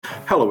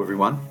Hello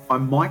everyone,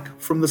 I'm Mike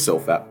from the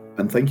Self App,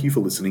 and thank you for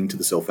listening to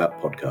the Self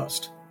App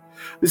podcast.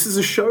 This is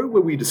a show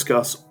where we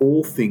discuss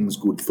all things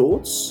good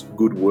thoughts,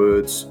 good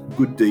words,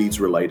 good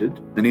deeds related,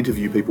 and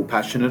interview people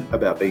passionate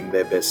about being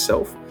their best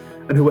self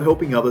and who are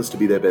helping others to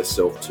be their best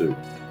self too.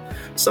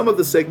 Some of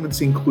the segments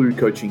include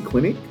Coaching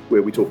Clinic,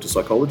 where we talk to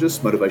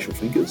psychologists, motivational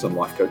thinkers, and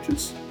life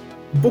coaches.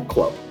 Book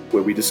Club,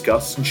 where we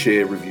discuss and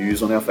share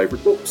reviews on our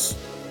favourite books.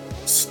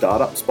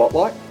 Startup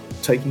Spotlight,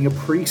 taking a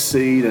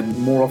pre-seed and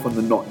more often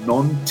than not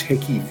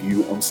non-techie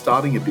view on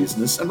starting a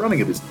business and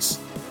running a business.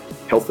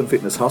 Health and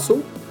Fitness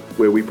Hustle,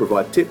 where we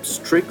provide tips,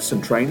 tricks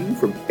and training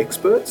from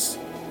experts.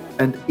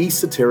 And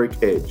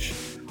Esoteric Edge,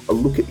 a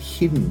look at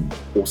hidden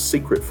or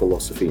secret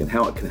philosophy and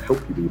how it can help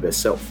you be your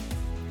best self.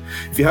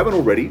 If you haven't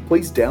already,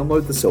 please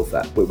download the Self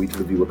App, where we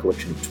deliver you a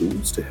collection of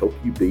tools to help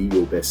you be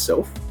your best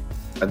self,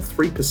 and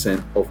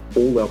 3% of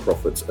all our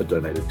profits are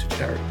donated to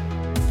charity.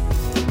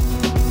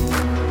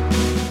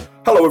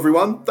 Hello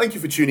everyone, thank you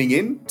for tuning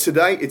in.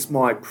 Today it's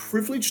my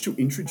privilege to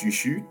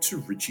introduce you to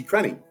Richie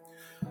Cranny.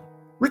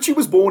 Richie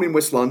was born in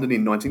West London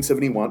in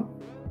 1971,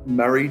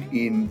 married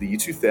in the year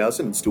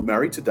 2000 and still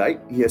married to date.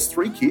 He has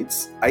 3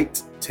 kids,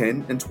 8,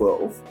 10 and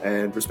 12,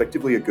 and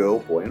respectively a girl,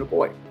 boy and a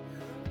boy.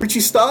 Richie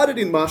started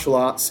in martial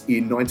arts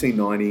in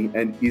 1990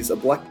 and is a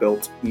black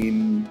belt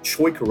in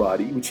Choi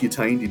Karate, which he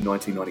attained in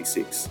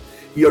 1996.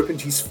 He opened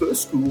his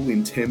first school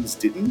in Thames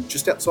Ditton,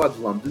 just outside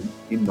London,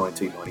 in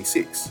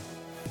 1996.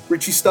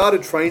 Richie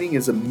started training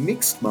as a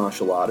mixed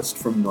martial artist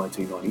from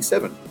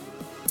 1997.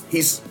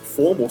 His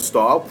formal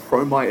style,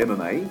 Pro My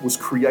MMA, was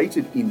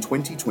created in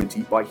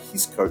 2020 by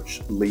his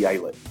coach, Lee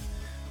Aylett.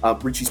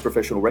 Richie's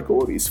professional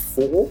record is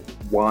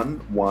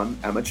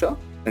 4-1-1 amateur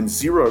and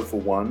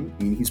 0-1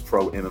 in his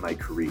pro MMA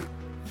career.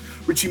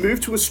 Richie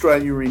moved to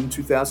Australia in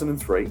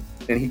 2003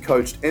 and he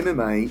coached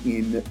MMA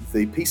in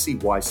the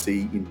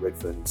PCYC in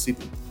Redfern in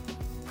Sydney.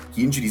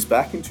 He injured his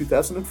back in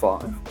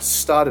 2005,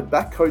 started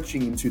back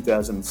coaching in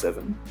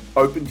 2007,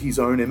 opened his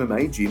own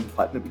MMA gym,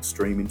 Platinum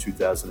Extreme, in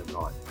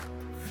 2009.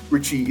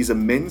 Richie is a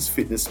Men's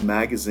Fitness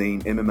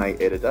magazine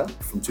MMA editor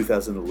from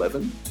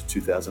 2011 to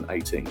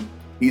 2018.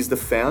 He is the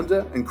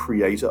founder and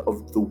creator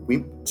of the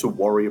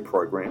Wimp2Warrior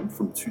program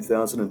from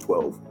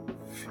 2012.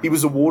 He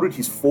was awarded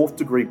his 4th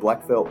degree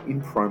black belt in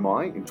Pro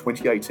My in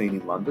 2018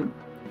 in London.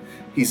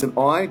 He's an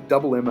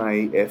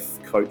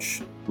IMMAF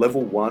coach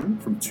level 1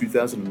 from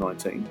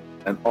 2019,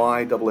 an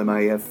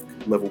IMMAF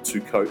level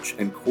 2 coach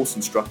and course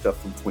instructor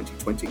from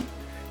 2020.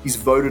 He's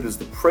voted as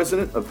the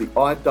president of the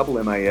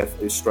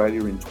IMMAF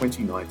Australia in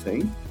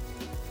 2019,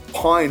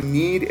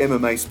 pioneered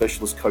MMA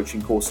specialist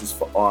coaching courses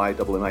for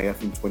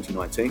IMMAF in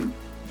 2019,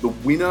 the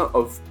winner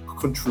of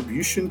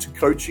Contribution to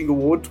Coaching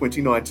Award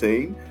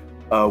 2019,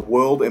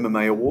 World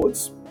MMA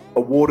Awards,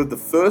 awarded the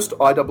first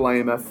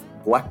IMMAF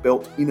black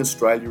belt in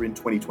Australia in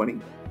 2020,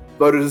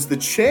 voted as the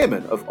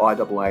chairman of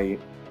IMMAF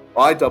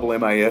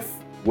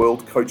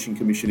World Coaching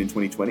Commission in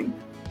 2020,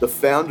 the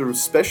founder of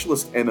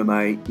Specialist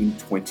MMA in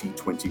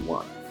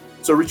 2021.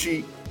 So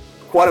Richie,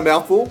 quite a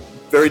mouthful,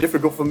 very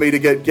difficult for me to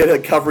get a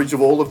coverage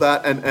of all of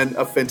that and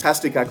a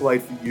fantastic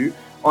accolade for you.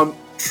 I'm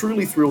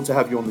truly thrilled to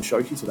have you on the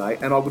show here today,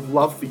 and I would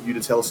love for you to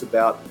tell us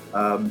about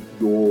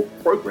your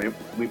program,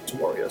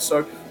 Wimp2Warrior.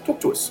 So talk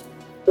to us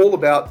all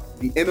about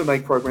the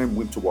MMA program,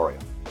 Wimp2Warrior.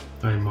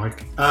 Hey,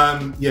 Mike.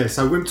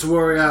 So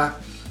Wimp2Warrior,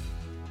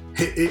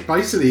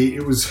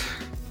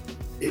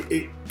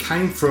 it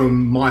came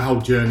from my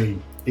whole journey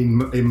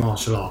in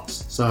martial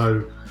arts.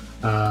 So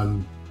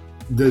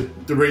the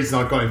reason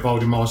I got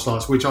involved in martial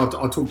arts, which I'll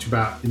talk to you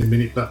about in a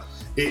minute, but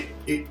I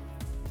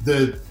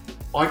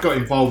got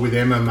involved with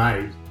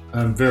MMA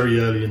very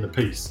early in the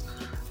piece.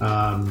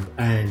 And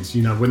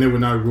when there were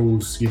no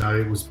rules,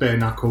 it was bare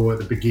knuckle at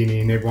the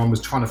beginning. Everyone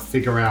was trying to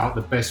figure out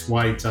the best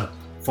way to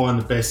find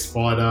the best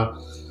fighter.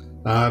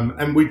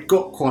 And we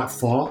got quite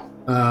far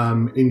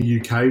in the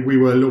UK. We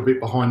were a little bit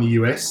behind the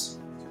US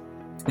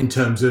in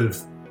terms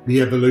of the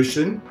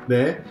evolution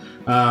there,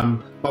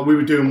 but we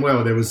were doing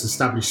well. There was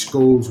established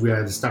schools, we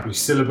had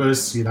established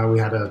syllabus, we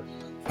had a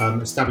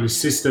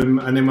established system.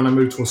 And then when I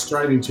moved to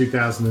Australia in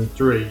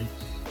 2003,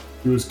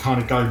 it was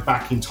kind of going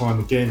back in time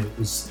again. It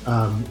was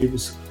at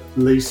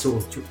least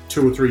sort of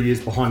 2 or 3 years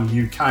behind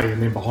the UK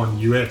and then behind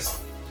the US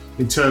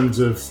in terms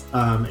of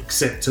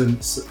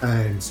acceptance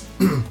and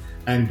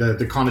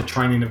the kind of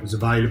training that was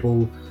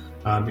available.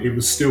 It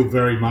was still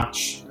very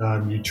much,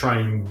 you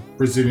train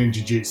Brazilian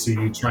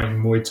Jiu-Jitsu, you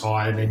train Muay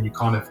Thai, and then you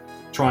kind of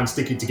try and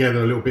stick it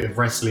together, a little bit of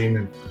wrestling.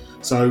 And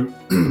so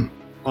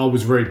I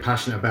was very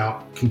passionate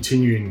about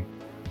continuing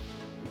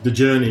the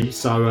journey.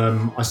 So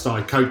I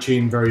started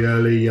coaching very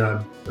early,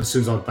 as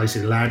soon as I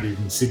basically landed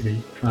in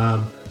Sydney.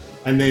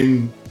 And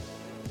then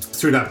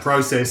through that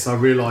process, I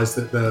realised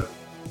that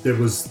there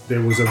was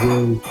a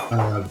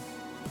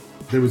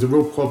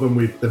real problem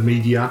with the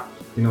media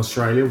in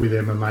Australia with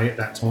MMA at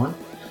that time.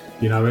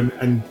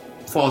 And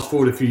fast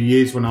forward a few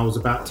years when I was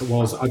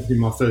opening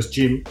my first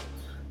gym,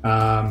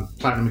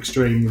 Platinum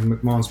Extreme in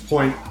McMahon's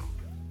Point.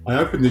 I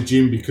opened the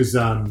gym because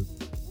I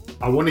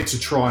wanted to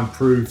try and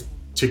prove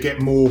to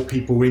get more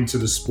people into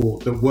the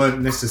sport that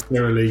weren't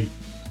necessarily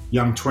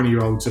young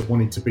 20-year-olds that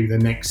wanted to be the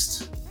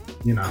next,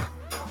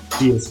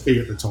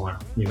 DSP at the time,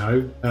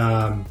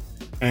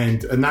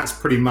 and that's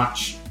pretty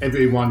much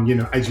everyone,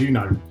 as you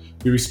know,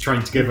 we used to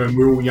train together and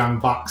we're all young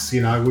bucks,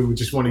 we were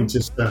just wanting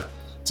just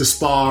to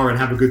spar and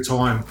have a good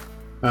time.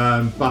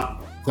 But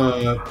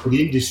for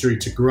the industry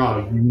to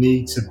grow, you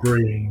need to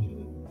bring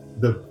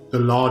the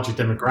larger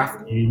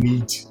demographic.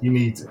 You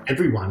need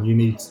everyone. You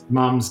need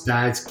mums,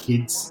 dads,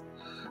 kids,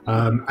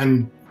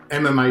 and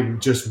MMA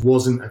just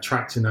wasn't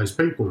attracting those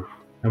people.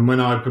 And when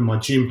I opened my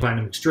gym,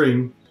 Platinum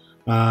Extreme,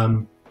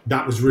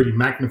 that was really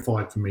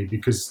magnified for me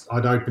because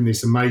I'd opened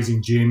this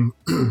amazing gym,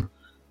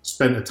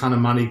 spent a ton of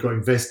money, got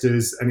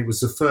investors, and it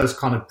was the first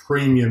kind of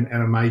premium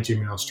MMA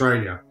gym in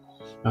Australia.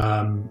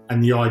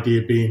 And the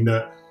idea being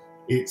that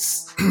it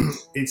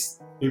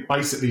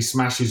basically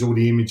smashes all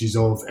the images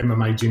of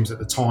MMA gyms at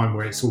the time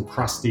where it's all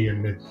crusty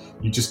and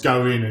you just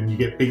go in and you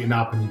get beaten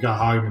up and you go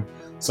home. And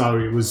so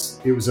it was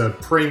a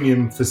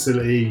premium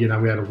facility.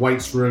 We had a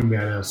weights room, we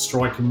had a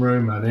striking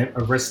room,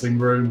 a wrestling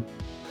room,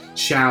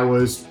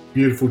 showers,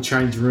 beautiful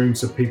changing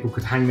rooms so people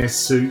could hang their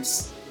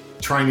suits,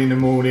 train in the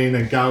morning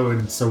and go.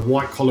 And so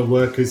white collar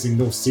workers in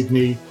North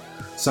Sydney.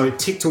 So it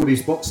ticked all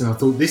these boxes and I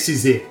thought, this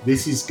is it.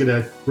 This is going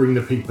to bring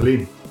the people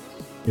in.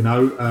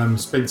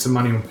 Spent some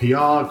money on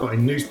PR, got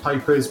in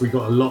newspapers. We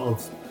got a lot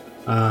of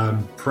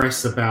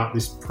press about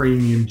this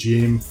premium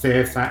gym.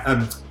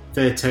 Fairtex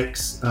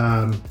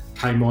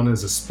came on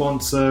as a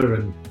sponsor,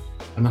 and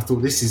I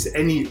thought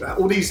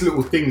all these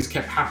little things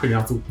kept happening.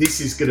 I thought this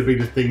is going to be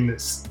the thing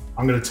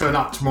I'm going to turn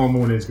up tomorrow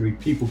morning. There's going to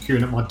be people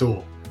queuing at my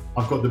door.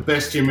 I've got the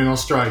best gym in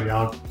Australia.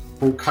 I've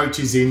brought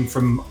coaches in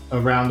from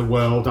around the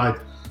world. I had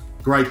a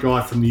great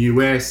guy from the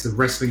US, a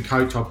wrestling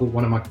coach. I brought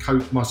one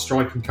of my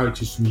striking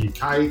coaches from the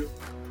UK.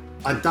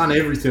 I'd done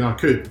everything I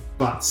could,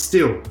 but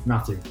still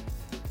nothing.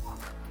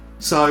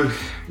 So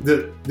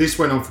this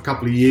went on for a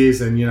couple of years,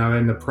 and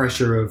and the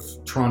pressure of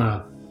trying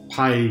to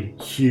pay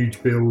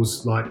huge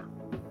bills like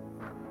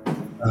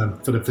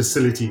for the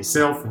facility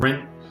itself,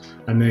 rent,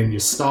 and then your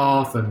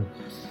staff, and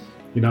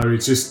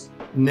it's just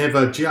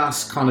never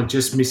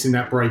just missing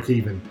that break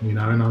even,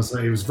 and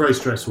it was very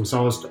stressful.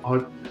 So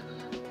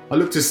I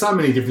looked at so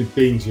many different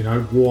things,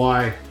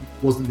 why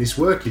wasn't this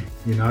working,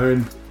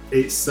 and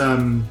it's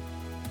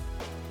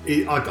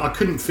I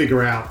couldn't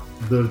figure out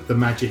the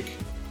magic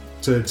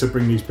to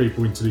bring these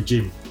people into the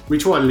gym. We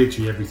tried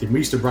literally everything.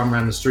 We used to run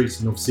around the streets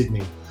in North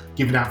Sydney,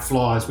 giving out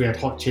flyers. We had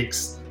hot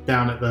chicks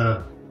down at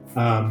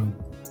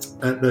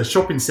the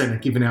shopping centre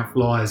giving out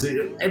flyers,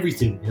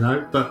 everything,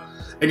 But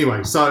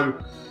anyway, so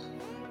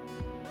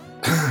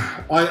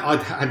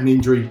I'd had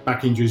an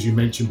back injury, as you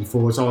mentioned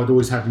before, so I'd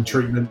always having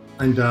treatment,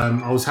 and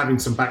I was having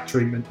some back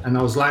treatment, and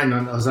I was at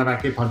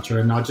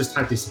acupuncture, and I just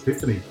had this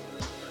epiphany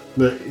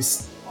that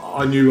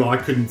I knew I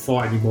couldn't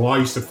fight anymore. I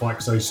used to fight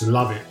because I used to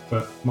love it,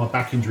 but my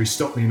back injury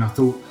stopped me, and I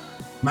thought,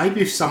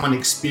 maybe if someone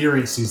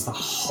experiences the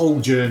whole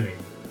journey,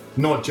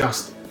 not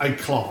just a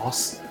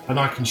class, and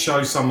I can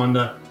show someone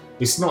that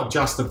it's not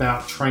just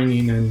about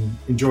training and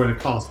enjoying a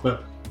class,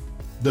 but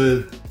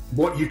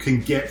what you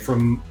can get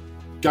from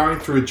going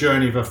through a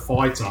journey of a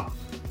fighter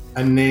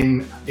and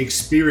then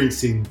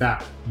experiencing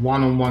that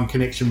one-on-one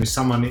connection with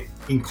someone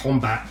in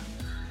combat.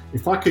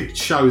 If I could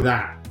show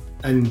that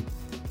and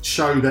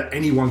show that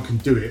anyone can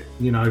do it,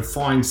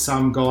 find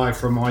some guy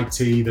from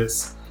IT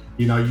that's,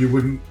 you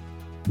wouldn't,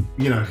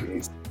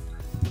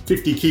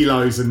 50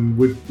 kilos and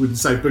would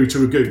say boo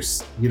to a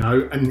goose,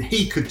 and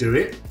he could do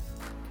it,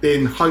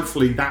 then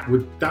hopefully that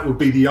would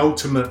be the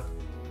ultimate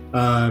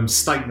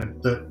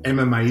statement that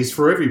MMA is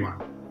for everyone.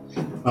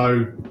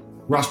 So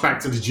rushed back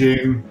to the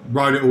gym,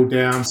 wrote it all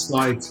down,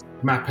 started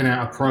mapping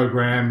out a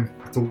program.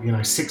 I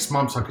thought, 6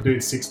 months, I could do it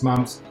in 6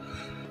 months.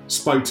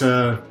 Spoke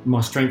to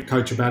my strength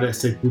coach about it. I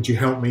said, would you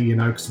help me,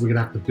 because we're going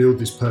to have to build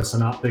this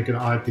person up.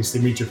 I had this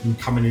image of him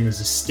coming in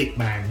as a stick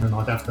man, and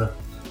I'd have to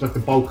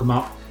bulk him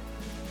up.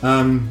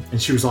 And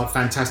she was like,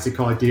 fantastic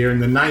idea. And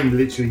the name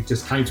literally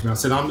just came to me. I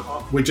said,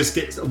 we just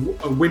get a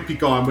wimpy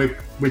guy, and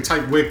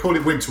we're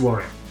calling it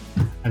Wimp2Warrior.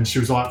 And she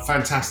was like,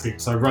 fantastic.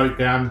 So I wrote it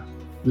down,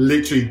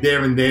 literally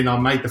there and then. I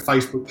made the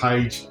Facebook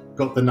page,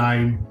 got the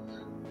name,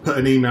 put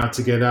an email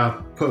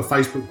together, put a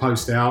Facebook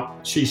post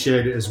out. She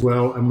shared it as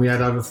well, and we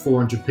had over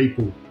 400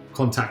 people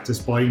contact us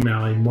by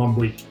email in 1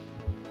 week.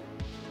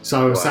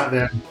 So I sat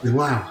there and said,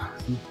 wow,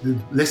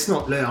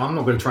 I'm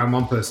not going to train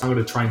one person, I'm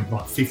going to train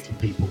like 50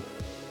 people.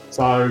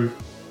 So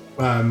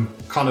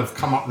kind of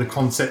come up with the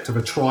concept of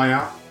a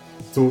tryout.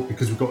 Thought,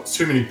 because we've got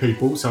too many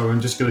people, so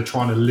I'm just going to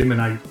try and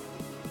eliminate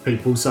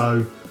people.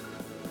 So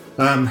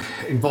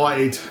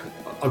invited,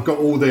 I've got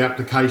all the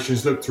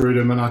applications, looked through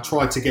them, and I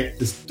tried to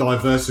get as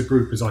diverse a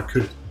group as I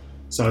could.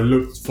 So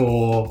looked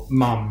for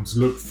mums,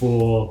 looked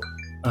for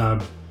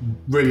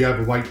really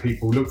overweight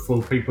people, looked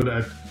for people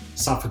that had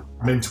suffered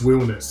mental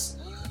illness,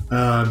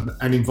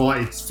 and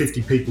invited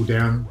 50 people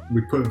down.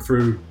 We put them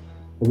through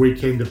a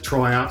weekend of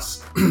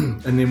tryouts,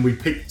 and then we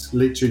picked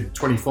literally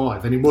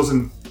 25. And it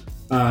wasn't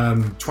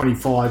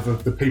 25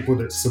 of the people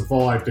that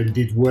survived and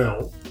did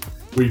well.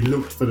 We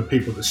looked for the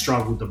people that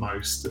struggled the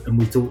most, and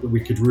we thought that we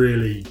could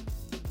really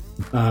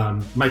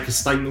make a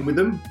statement with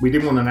them. We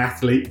didn't want an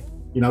athlete.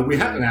 We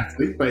had an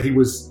athlete, but he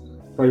was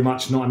very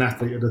much not an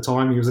athlete at the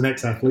time. He was an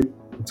ex-athlete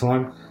at the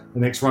time,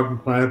 an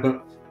ex-rugby player.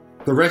 But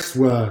the rest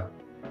were,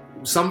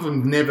 some of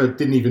them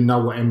didn't even know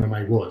what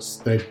MMA was.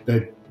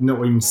 They'd not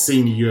even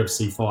seen a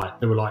UFC fight.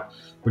 They were like,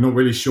 we're not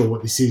really sure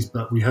what this is,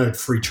 but we heard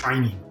free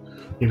training.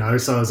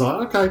 So I was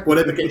like, okay,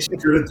 whatever gets you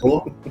through the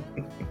door.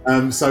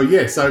 So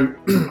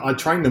I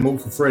trained them all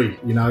for free,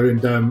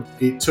 and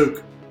it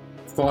took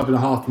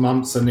 5.5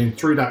 months. And then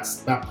through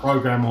that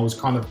program, I was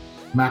kind of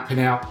mapping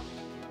out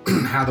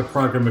how the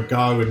program would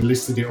go and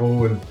listed it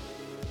all.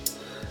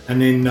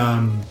 And then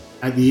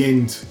at the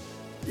end,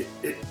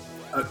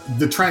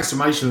 the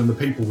transformation of the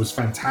people was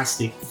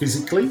fantastic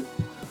physically.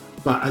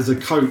 But as a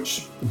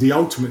coach, the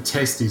ultimate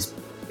test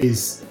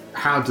is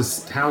how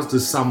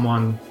does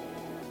someone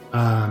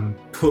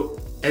put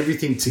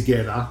everything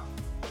together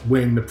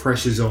when the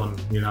pressure's on,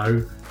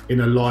 in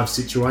a live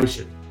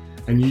situation.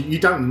 And you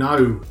don't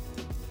know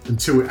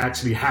until it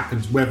actually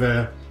happens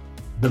whether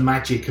the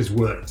magic has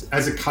worked.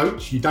 As a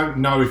coach, you don't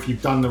know if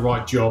you've done the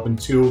right job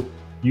until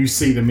you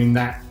see them in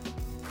that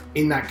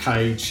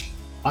cage,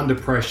 under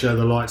pressure,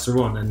 the lights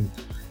are on.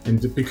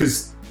 And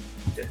because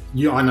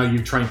I know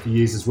you've trained for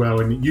years as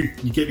well, and you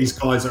get these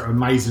guys that are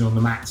amazing on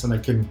the mats and they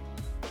can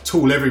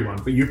tool everyone,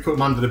 but you put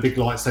them under the big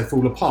lights, they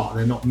fall apart.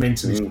 They're not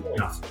mentally strong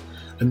enough.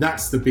 And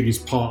that's the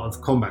biggest part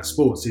of combat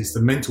sports, is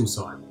the mental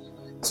side.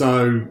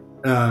 So,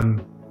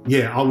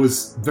 I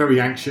was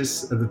very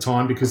anxious at the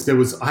time because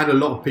I had a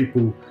lot of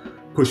people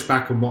push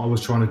back on what I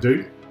was trying to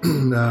do,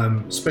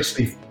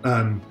 especially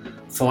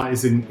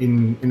fighters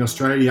in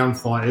Australia, young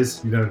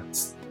fighters.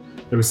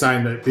 They were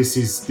saying that this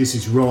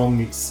is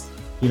wrong. It's,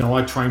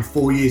 I trained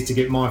 4 years to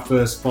get my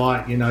first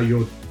fight.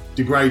 You're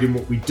degrading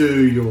what we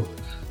do.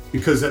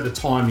 Because at the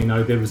time,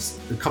 there was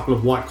a couple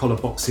of white collar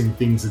boxing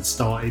things had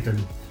started,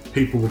 and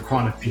people were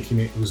kind of thinking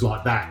it was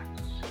like that.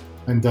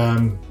 And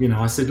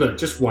I said, look,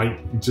 just wait.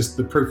 Just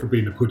the proof will be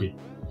in the pudding.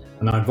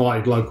 And I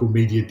invited local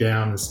media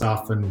down and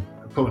stuff, and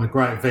put on a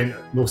great event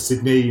at North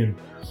Sydney, and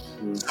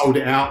sold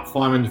it out.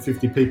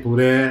 550 people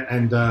there,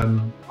 and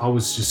I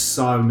was just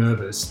so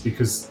nervous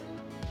because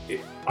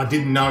I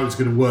didn't know it was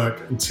going to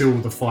work until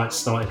the fight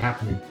started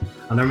happening.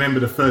 And I remember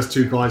the first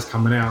two guys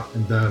coming out,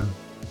 and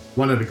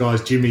one of the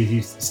guys, Jimmy,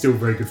 he's still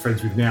very good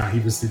friends with now. He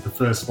was the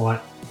first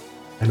fight,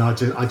 and I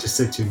just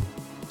said to him,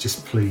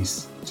 just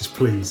please.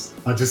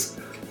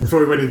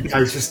 Before he went in the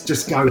cage,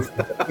 just go.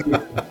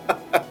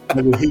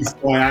 And his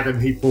guy Adam,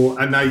 he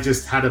fought, and they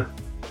just had a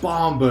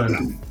barn burner.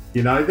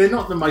 They're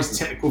not the most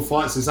technical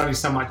fights. There's only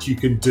so much you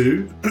can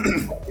do,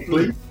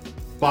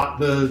 but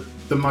the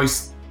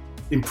most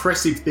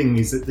impressive thing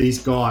is that these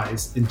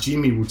guys, and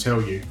Jimmy will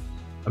tell you,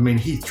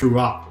 he threw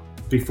up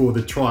before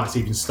the tryouts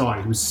even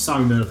started. He was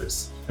so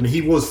nervous, and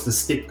he was the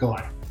stick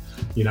guy,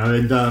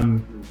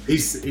 and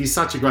he's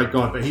such a great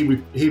guy. But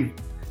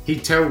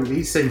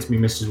he sends me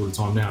messages all the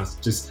time now. It's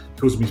just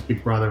calls me his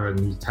big brother,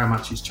 and how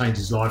much it's changed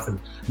his life, and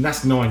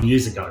that's 9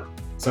 years ago.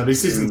 So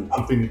this isn't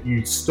something that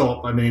you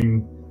stop and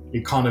then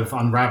it kind of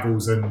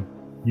unravels, and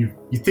you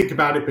think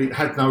about it, but it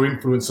had no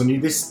influence on you.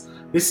 This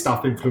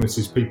stuff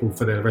influences people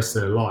for the rest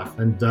of their life,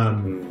 and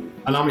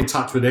I'm in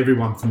touch with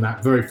everyone from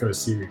that very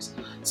first series.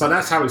 So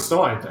that's how it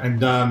started,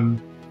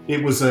 and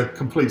it was a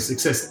complete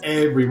success.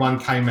 Everyone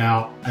came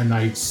out and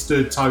they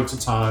stood toe to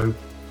toe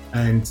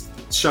and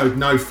showed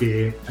no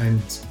fear,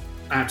 and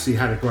absolutely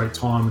had a great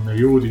time, and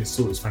the audience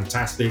thought it was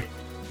fantastic.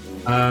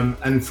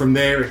 And from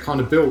there it kind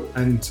of built,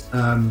 and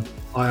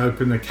I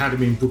opened an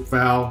academy in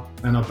Brookvale,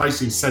 and I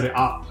basically set it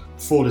up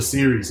for the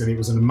series, and it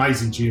was an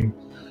amazing gym,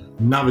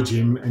 another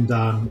gym, and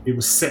it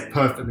was set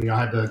perfectly. I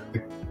had the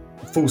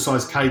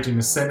full-size cage in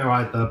the center,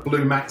 I had the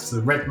blue mats,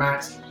 the red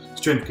mats,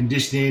 strength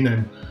conditioning,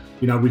 and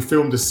we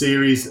filmed a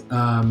series,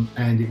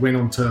 and it went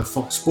on to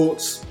Fox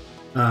Sports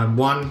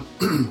 1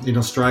 in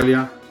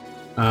Australia.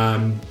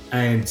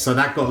 And so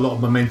that got a lot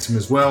of momentum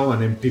as well,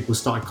 and then people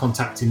started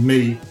contacting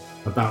me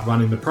about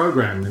running the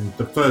program, and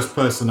the first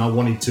person I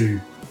wanted to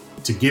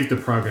give the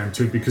program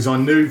to, because I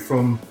knew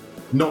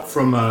not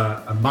from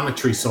a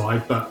monetary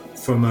side, but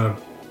from a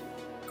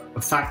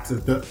fact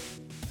that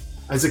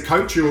as a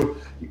coach,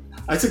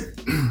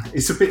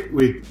 it's a bit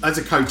weird. As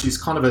a coach, it's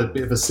kind of a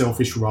bit of a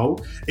selfish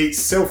role. It's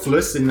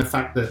selfless in the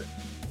fact that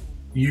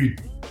you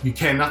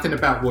care nothing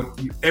about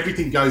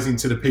everything goes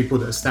into the people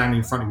that are standing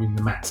in front of you in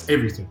the mats,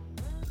 everything.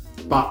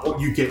 But what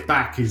you get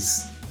back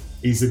is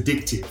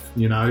addictive,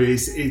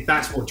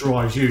 that's what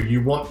drives you.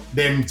 You want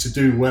them to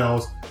do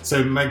well, so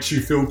it makes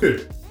you feel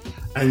good.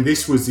 And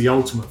this was the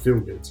ultimate feel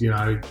good.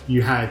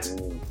 You had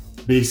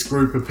this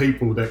group of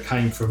people that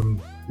came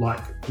from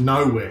like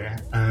nowhere,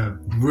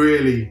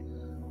 really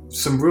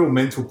some real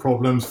mental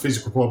problems,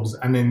 physical problems,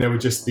 and then there were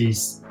just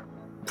these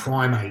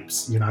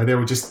primates, they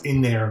were just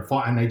in there and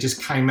fighting. They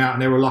just came out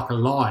and they were like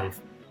alive.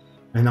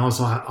 And I was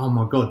like, oh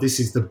my God, this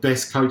is the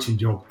best coaching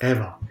job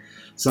ever.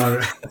 So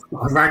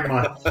I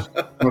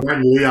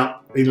rang Lee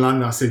up in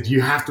London. I said,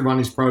 you have to run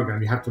this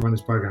program.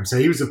 So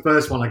he was the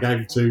first one I gave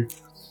it to.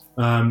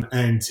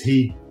 And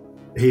he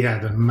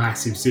had a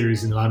massive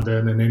series in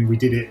London. And then we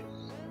did it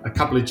a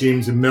couple of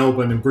gyms in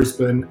Melbourne and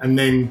Brisbane, and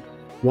then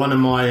one of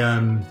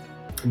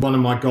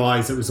my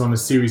guys that was on a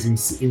series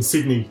in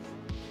Sydney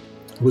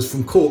was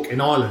from Cork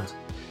in Ireland,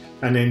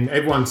 and then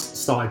everyone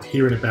started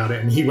hearing about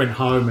it, and he went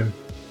home and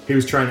he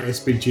was training at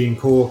SBG in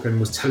Cork and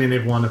was telling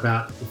everyone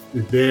about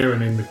it there,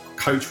 and then the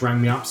coach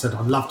rang me up, said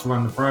I'd love to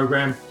run the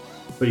program,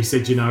 but he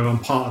said, I'm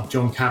part of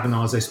John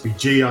Kavanagh's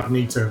SBG, I'd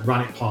need to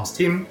run it past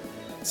him.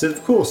 I said,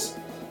 of course.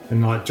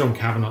 And like John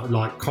Kavanagh,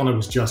 like Connor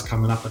was just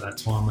coming up at that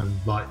time, and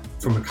like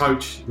from a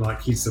coach, like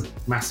he's a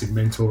massive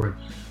mentor. And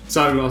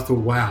so I thought,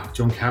 wow,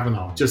 John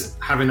Kavanagh, just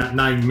having that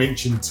name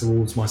mentioned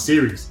towards my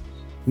series.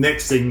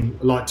 Next thing,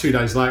 like 2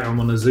 days later,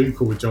 I'm on a Zoom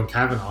call with John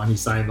Kavanagh, and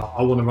he's saying, like,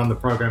 I want to run the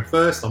program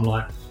first. I'm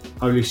like,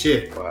 holy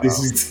shit, wow.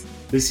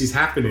 This is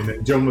happening.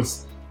 And John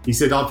he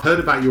said, I've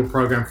heard about your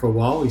program for a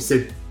while. He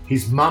said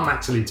his mum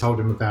actually told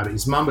him about it.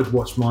 His mum had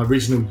watched my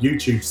original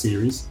YouTube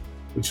series,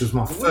 which was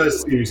my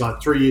first series like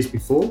 3 years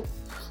before,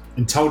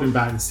 and told him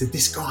about it and said,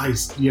 this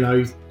guy's,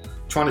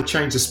 trying to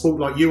change the sport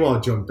like you are,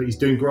 John, but he's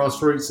doing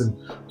grassroots. And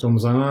John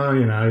was like,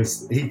 oh,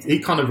 he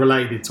kind of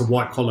related it to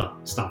white collar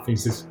stuff. He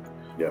says,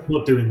 I'm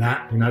not doing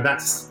that.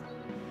 That's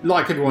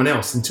like everyone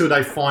else until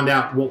they find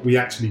out what we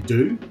actually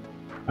do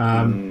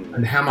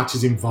and how much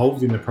is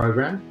involved in the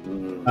program.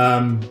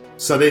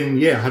 So then,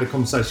 I had a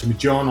conversation with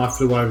John. I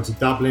flew over to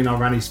Dublin. I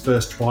ran his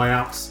first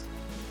tryouts.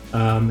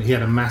 He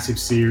had a massive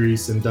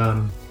series, and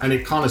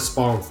it kind of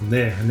spiraled from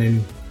there. And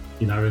then,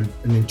 and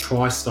then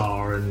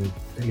TriStar and,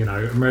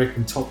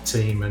 American Top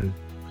Team, and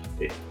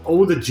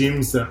all the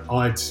gyms that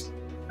I'd,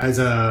 as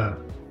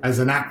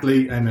an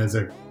athlete and as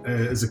a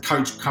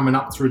coach coming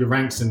up through the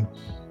ranks, and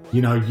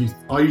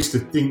I used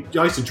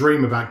to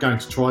dream about going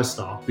to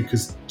TriStar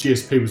because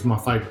GSP was my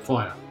favourite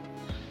fighter,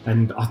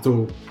 and I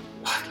thought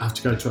I'd have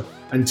to go to.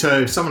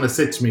 Until if someone had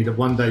said to me that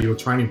one day your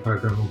training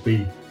program will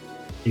be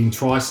in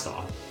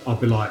TriStar, I'd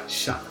be like,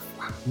 shut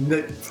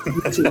the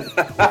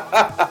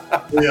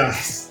fuck.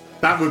 Yes,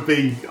 that would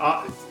be.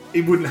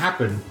 It wouldn't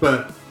happen,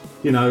 but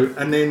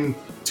and then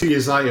 2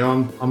 years later,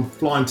 I'm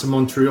flying to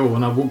Montreal,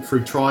 and I walk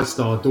through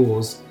TriStar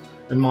doors,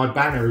 and my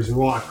banner is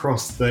right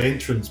across the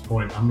entrance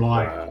point. I'm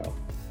like, wow.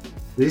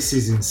 This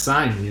is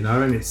insane,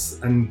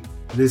 and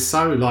there's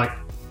so like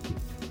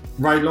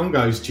Ray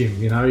Longo's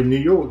gym, in New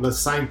York, the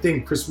same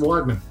thing. Chris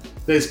Weidman,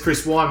 there's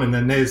Chris Weidman,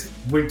 and there's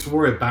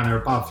Wimp2Warrior banner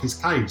above his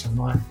cage. I'm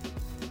like,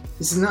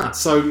 this is nuts.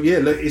 So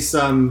it's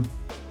an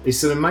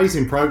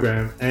amazing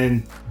program,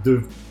 and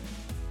the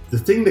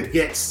thing that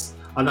gets,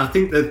 and I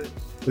think that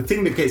the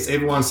thing that gets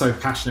everyone so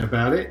passionate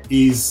about it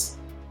is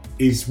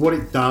what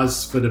it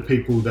does for the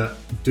people that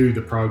do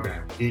the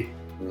program.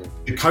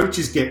 The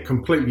coaches get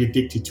completely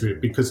addicted to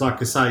it because, like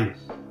I say,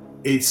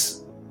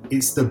 it's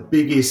the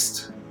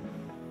biggest.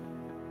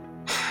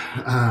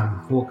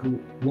 What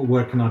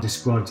word can I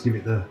describe to give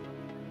it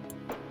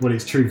what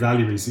its true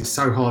value is? It's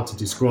so hard to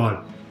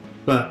describe,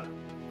 but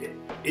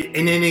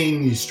in any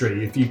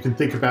industry, if you can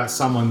think about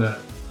someone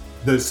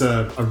that's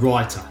a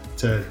writer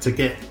to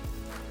get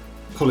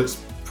Pulitzer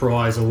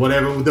Prize or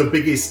whatever, the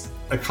biggest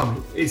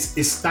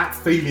it's that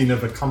feeling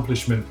of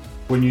accomplishment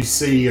when you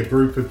see a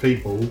group of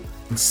people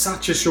in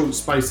such a short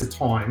space of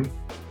time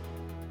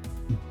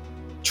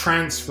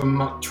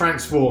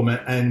transform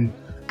it and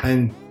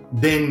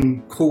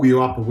then call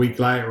you up a week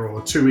later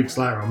or 2 weeks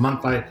later, a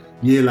month later,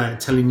 year later,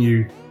 telling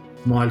you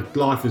my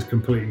life has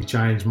completely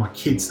changed, my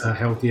kids are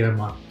healthier,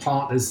 my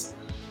partners,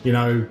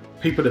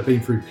 people that have been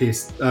through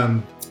PS.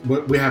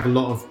 We have a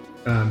lot of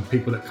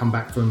people that come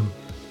back from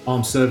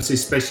armed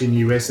services, especially in the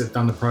US, that have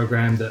done the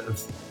program, that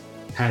have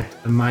had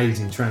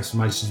amazing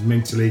transformations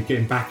mentally,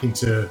 getting back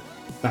into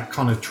that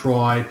kind of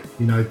tribe,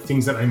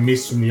 things that they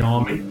missed from the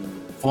army,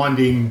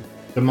 finding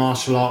the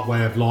martial art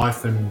way of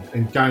life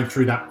and going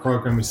through that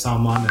program with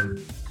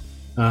someone.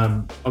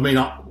 And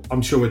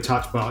I'm sure we're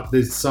touched, but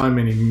there's so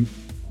many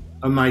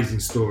amazing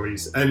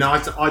stories. And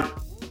I'm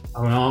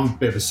a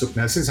bit of a sook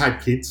now. Since I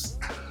had kids,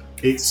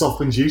 it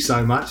softens you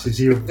so much as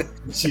you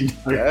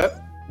yeah.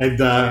 And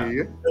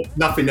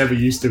nothing ever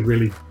used to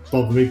really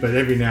bother me, but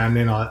every now and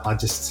then I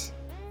just,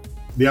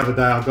 the other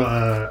day I got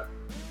a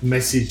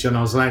message and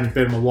I was laying in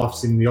bed, my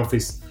wife's in the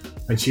office,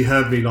 and she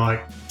heard me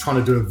like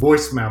trying to do a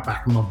voicemail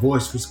back and my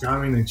voice was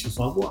going, and she's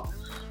like, what?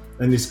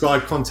 And this guy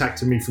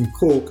contacted me from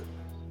Cork,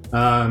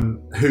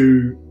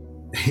 who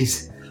he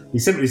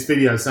sent me this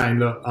video saying,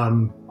 look,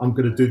 I'm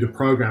going to do the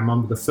program.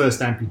 I'm the first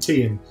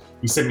amputee, and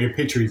he sent me a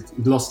picture.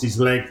 He'd lost his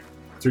leg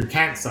through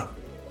cancer.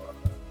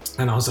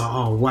 And I was like,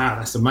 oh, wow,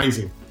 that's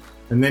amazing.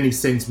 And then he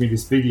sends me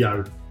this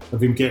video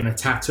of him getting a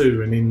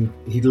tattoo, and then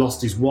he'd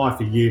lost his wife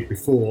a year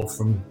before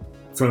from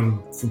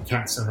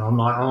cancer. And I'm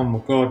like, oh my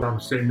God, I'm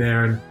sitting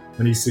there,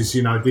 and he says,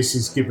 this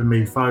has given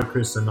me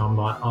focus. And I'm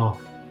like, oh.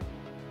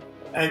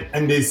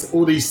 And there's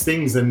all these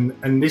things,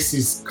 and this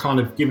is kind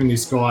of giving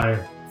this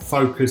guy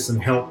focus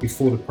and help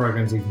before the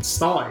program's even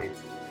started.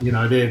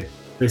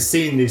 They're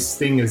seeing this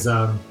thing as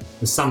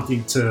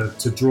something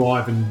to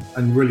drive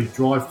and really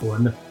drive for.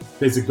 And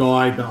there's a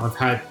guy that I've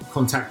had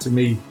contacted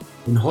me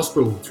in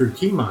hospital through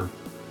chemo,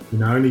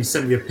 and he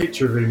sent me a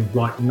picture of him,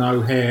 like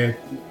no hair,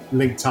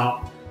 linked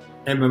up,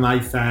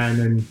 MMA fan,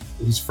 and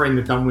his friend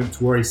had done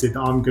Wimp2Warrior, said,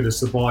 I'm going to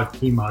survive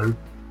chemo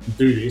and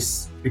do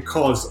this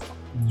because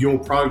your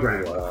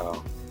program.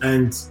 Wow.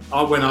 And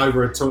I went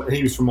over,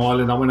 he was from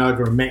Ireland, I went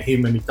over and met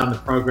him, and he'd done the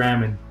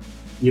program, and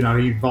he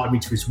invited me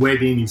to his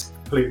wedding. He's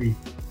completely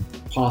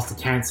past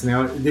the cancer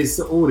now. There's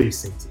all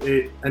these things.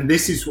 And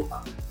this is,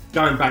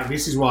 going back,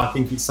 this is why I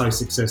think it's so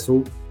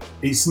successful.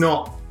 It's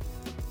not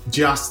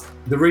just,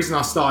 the reason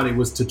I started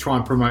was to try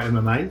and promote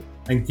MMA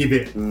and give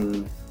it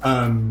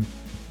an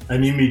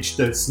image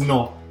that's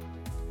not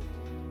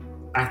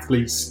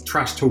athletes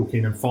trash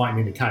talking and fighting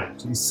in a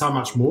cage. It's so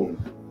much more,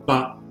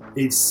 but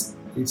it's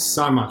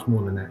so much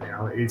more than that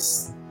now.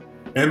 It's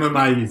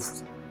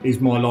MMA is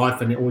my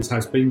life, and it always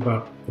has been,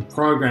 but the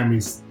program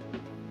is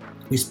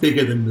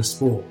bigger than the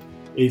sport.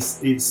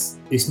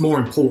 It's more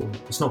important.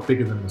 It's not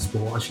bigger than the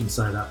sport, I shouldn't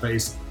say that, but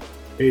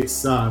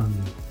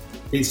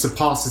it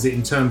surpasses it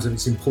in terms of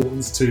its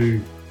importance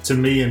to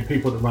me and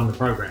people that run the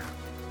program.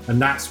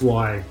 And that's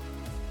why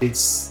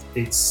it's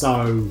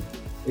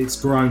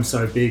grown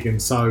so big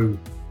and so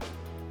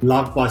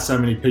loved by so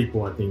many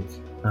people, I think.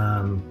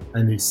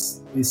 And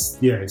it's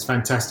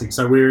fantastic.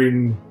 So we're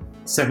in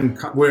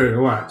we're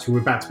about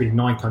to be in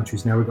 9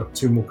 countries now. We've got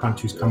 2 more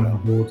countries coming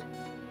on board.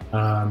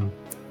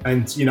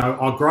 And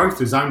our growth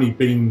has only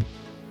been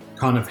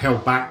kind of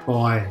held back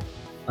by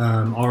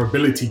our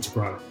ability to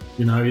grow.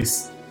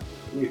 It's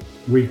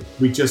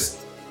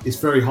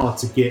very hard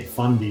to get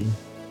funding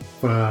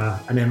for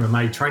an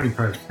MMA training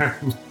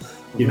program.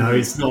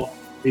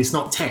 It's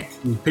not tech.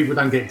 People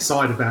don't get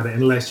excited about it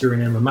unless you're in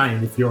MMA,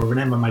 and if you're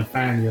an MMA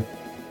fan, you're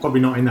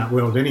probably not in that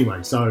world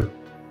anyway. So,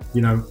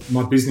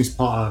 my business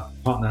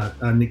partner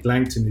Nick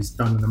Langton has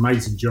done an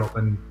amazing job,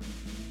 and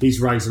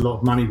he's raised a lot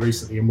of money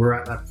recently, and we're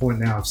at that point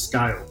now of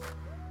scale.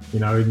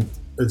 And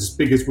as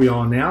big as we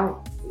are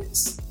now,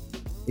 it's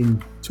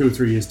in 2 or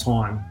 3 years'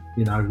 time.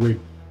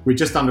 We're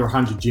just under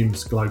 100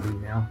 gyms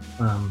globally now.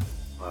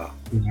 Wow.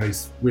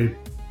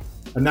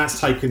 And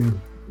that's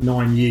taken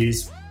 9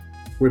 years.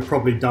 We'll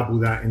probably double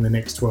that in the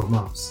next 12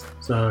 months.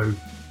 So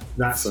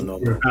that's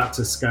phenomenal. We're about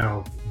to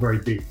scale very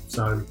big.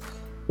 So,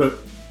 but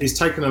it's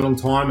taken a long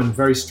time and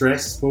very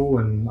stressful.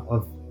 And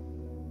I've,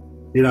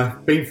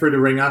 been through the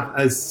ringer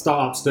as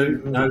startups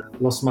do.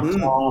 Lost my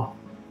car,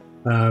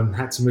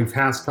 had to move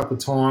house a couple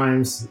of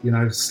times.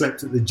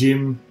 Slept at the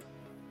gym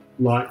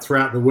like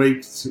throughout the week.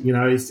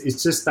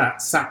 It's just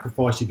that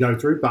sacrifice you go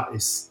through. But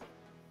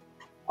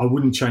I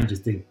wouldn't change a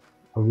thing.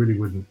 I really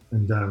wouldn't.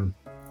 And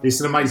it's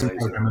an amazing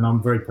program, and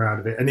I'm very proud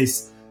of it. And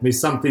it's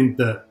something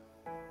that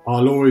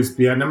I'll always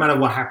be, no matter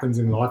what happens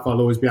in life, I'll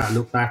always be able to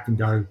look back and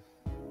go,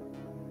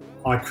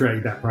 I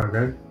created that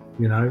program,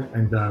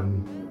 and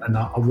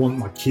I want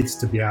my kids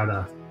to be able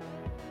to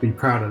be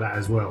proud of that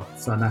as well.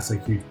 So that's a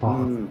huge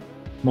part of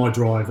my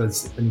drive.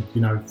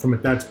 And from a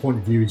dad's point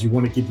of view, is you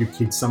want to give your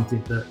kids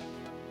something that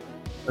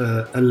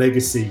a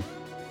legacy,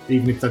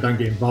 even if they don't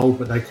get involved,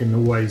 but they can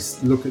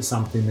always look at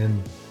something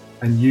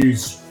and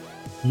use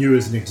you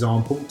as an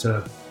example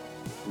to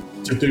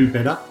do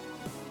better.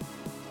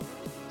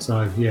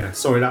 So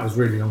sorry, that was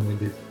really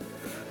long-winded.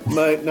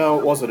 Mate, no,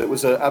 it wasn't. It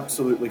was an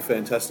absolutely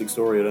fantastic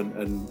story,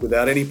 and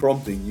without any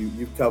prompting,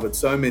 you've covered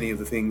so many of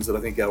the things that I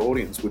think our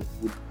audience would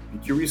be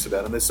curious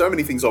about. And there's so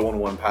many things I want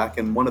to unpack,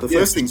 and one of the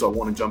first things I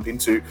want to jump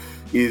into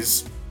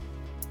is,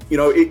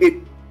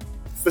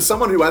 for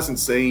someone who hasn't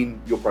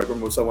seen your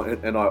program, or someone,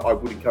 and I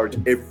would encourage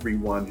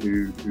everyone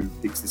who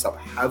picks this up,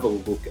 have a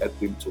look at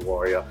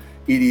Wimp2Warrior.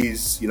 It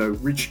is,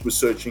 Rich was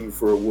searching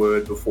for a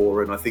word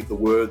before, and I think the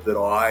word that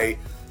I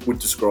would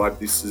describe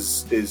this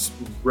is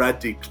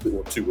radically,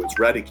 or 2 words,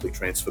 radically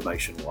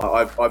transformational.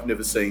 I've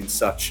never seen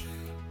such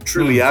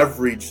truly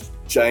average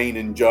Jane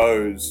and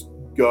Joes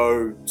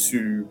go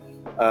to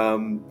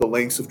the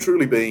lengths of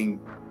truly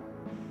being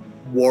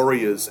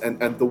warriors,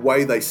 and the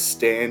way they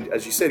stand,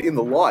 as you said, in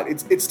the light.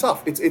 It's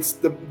tough. It's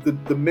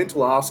the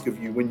mental ask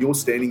of you when you're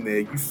standing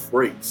there, you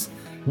freeze,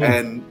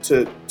 and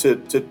to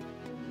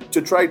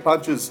trade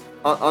punches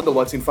under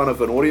lights in front of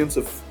an audience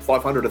of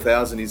 500,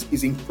 1,000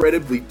 is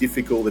incredibly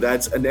difficult. It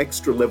adds an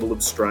extra level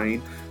of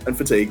strain and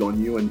fatigue on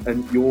you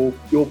and your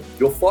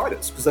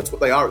fighters, because that's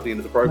what they are at the end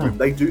of the program.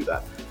 They do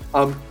that.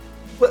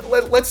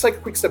 Let's take a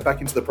quick step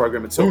back into the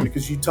program itself,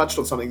 because you touched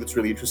on something that's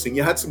really interesting.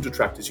 You had some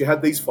detractors. You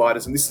had these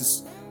fighters, and this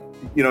is,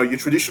 your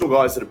traditional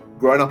guys that have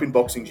grown up in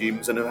boxing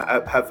gyms and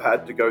have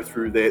had to go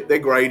through their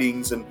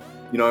gradings and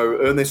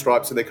earn their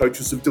stripes, and their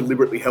coaches have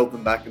deliberately held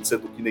them back and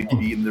said, look, you need to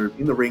be in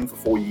the ring for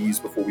 4 years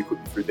before we put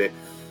you through there.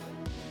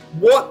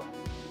 What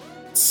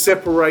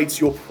separates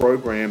your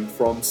program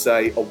from,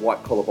 say, a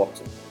white-collar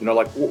boxer?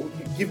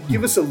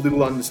 Give us a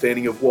little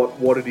understanding of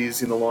what it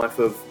is in the life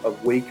of a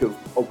week of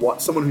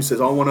what someone who says,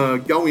 I want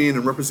to go in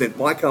and represent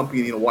my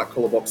company in a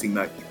white-collar boxing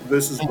match,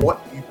 versus what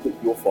you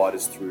put your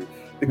fighters through.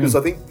 Because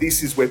I think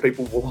this is where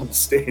people will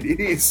understand.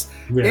 It is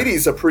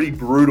a pretty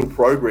brutal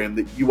program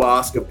that you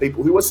ask of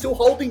people who are still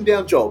holding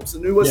down jobs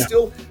and who are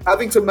still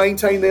having to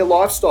maintain their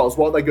lifestyles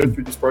while they go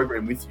through this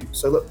program with you.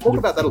 So let's talk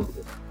about that a little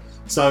bit.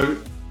 So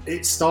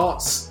it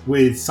starts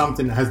with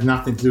something that has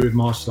nothing to do with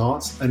martial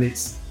arts, and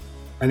it's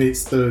and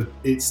it's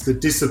the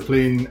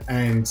discipline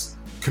and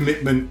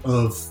commitment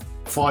of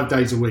 5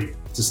 days a week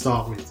to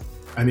start with,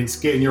 and it's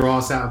getting your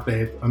ass out of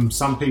bed.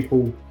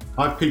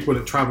 I have people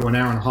that travel an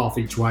hour and a half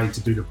each way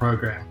to do the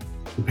program,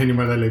 depending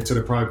where they live to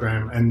the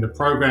program. And the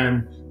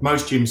program,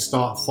 most gyms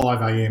start at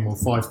 5 a.m. or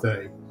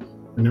 5:30.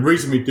 And the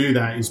reason we do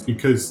that is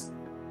because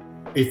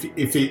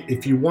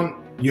if you want,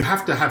 you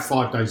have to have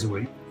 5 days a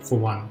week for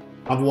one.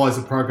 Otherwise,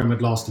 the program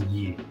would last a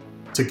year.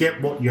 To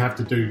get what you have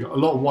to do, a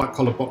lot of white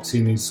collar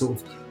boxing is sort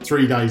of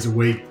 3 days a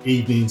week,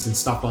 evenings and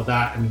stuff like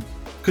that. And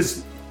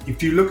because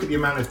if you look at the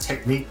amount of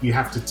technique you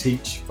have to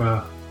teach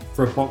for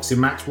a boxing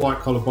match, white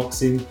collar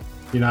boxing,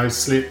 you know,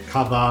 slip,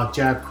 cover,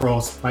 jab,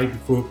 cross, baby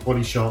foot,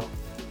 body shot,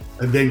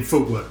 and then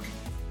footwork,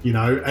 you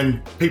know,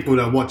 and people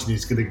that are watching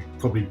this are going to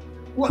probably,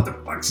 what the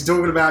fuck's he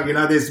talking about? You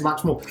know, there's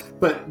much more,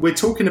 but we're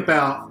talking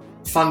about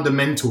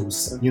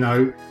fundamentals, you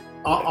know.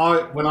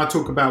 When I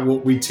talk about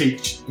what we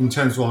teach in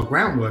terms of our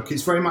groundwork,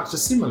 it's very much the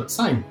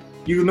same.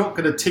 You're not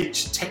going to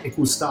teach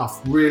technical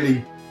stuff,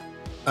 really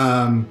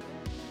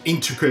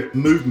intricate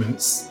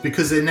movements,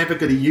 because they're never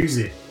going to use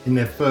it in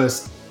their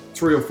first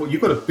 3 or 4.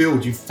 You've got to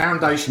build. Your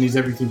foundation is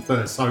everything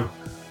first. So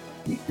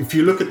if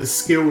you look at the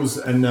skills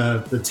and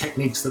the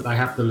techniques that they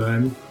have to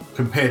learn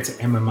compared to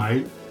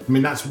MMA, I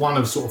mean, that's one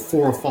of sort of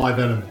 4 or 5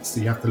 elements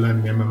that you have to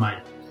learn in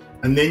MMA.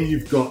 And then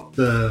you've got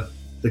the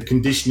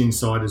conditioning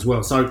side as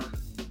well. So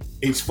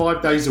it's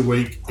 5 days a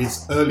week.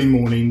 It's early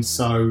mornings.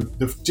 So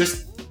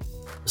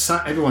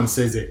everyone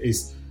says it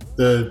is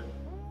the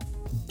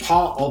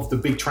part of the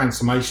big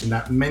transformation.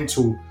 That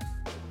mental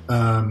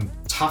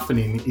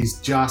toughening is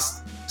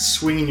just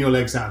swinging your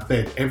legs out of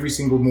bed every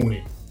single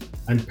morning.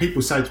 And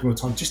people say to me all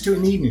the time, just do it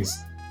in the evenings.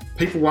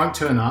 People won't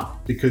turn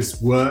up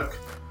because work,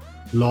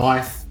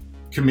 life,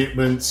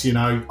 commitments. You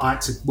know, I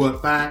had to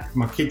work back.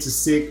 My kids are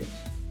sick.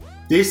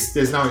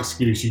 There's no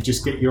excuse. You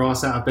just get your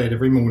ass out of bed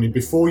every morning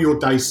before your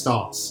day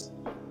starts.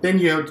 Then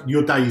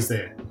your day is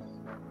there.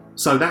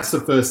 So that's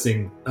the first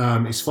thing.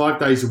 It's 5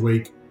 days a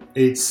week.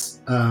 It's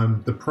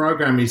the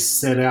program is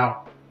set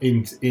out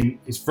in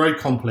it's very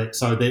complex.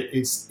 So that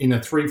it's in a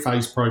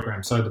 3-phase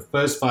program. So the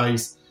first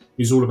phase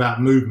is all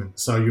about movement.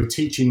 So you're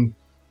teaching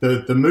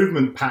the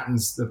movement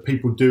patterns that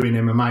people do in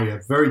MMA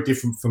are very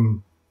different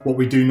from what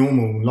we do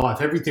normal in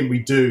life. Everything we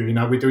do, you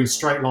know, we're doing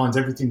straight lines.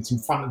 Everything's in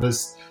front of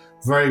us.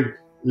 Very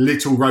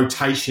little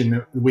rotation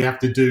that we have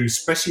to do,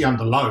 especially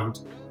under load.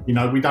 You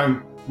know, we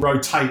don't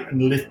rotate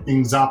and lift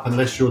things up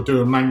unless you're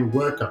doing manual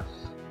worker.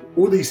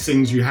 All these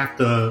things you have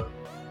to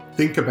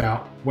think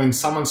about when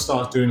someone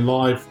starts doing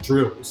live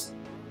drills.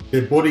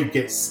 Their body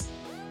gets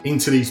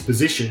into these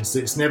positions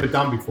that it's never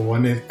done before,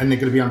 and they're going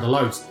to be under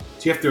loads.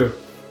 So you have to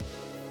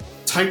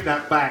take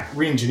that back,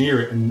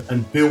 re-engineer it,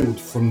 and build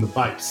from the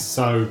base.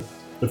 So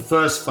the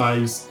first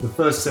phase, the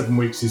first 7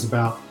 weeks, is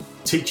about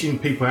teaching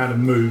people how to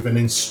move and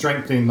then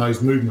strengthening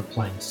those movement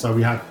planes. So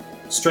we have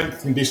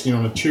strength conditioning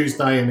on a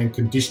Tuesday, and then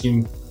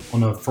conditioning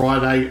on a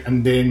Friday,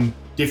 and then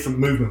different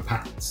movement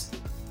patterns.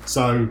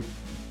 So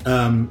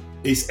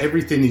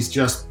everything is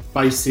just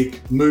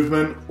basic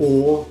movement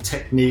or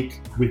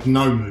technique with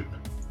no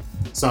movement.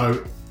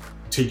 So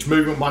teach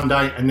movement one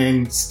day, and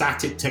then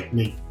static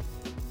technique.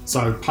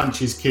 So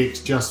punches, kicks,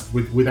 just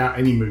without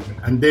any movement.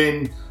 And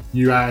then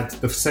you add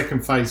the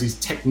second phase is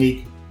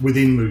technique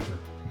within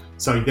movement.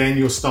 So then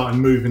you're starting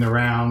moving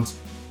around.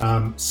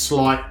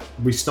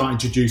 We start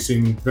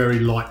introducing very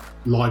light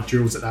live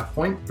drills at that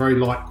point, very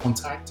light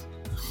contact.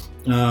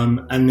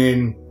 And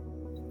then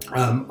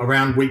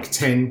around week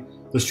 10,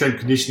 the strength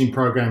conditioning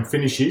program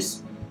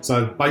finishes.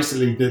 So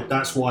basically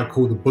that's what I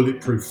call the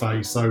bulletproof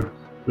phase. So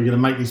we're going to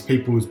make these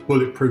people as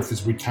bulletproof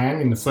as we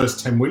can in the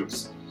first 10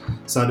 weeks.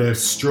 So they're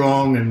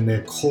strong, and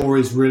their core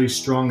is really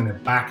strong, and their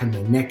back and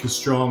their neck is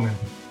strong, and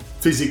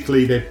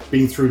physically they've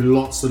been through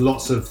lots and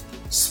lots of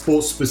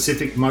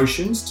sport-specific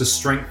motions to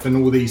strengthen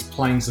all these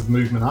planes of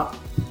movement up.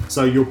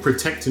 So you're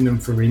protecting them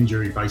from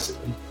injury,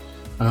 basically.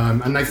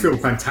 And they feel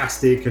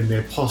fantastic, and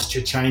their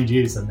posture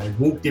changes, and they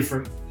walk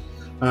different.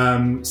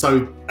 And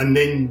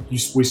then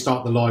we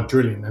start the live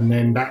drilling, and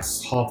then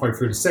that's halfway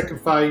through the second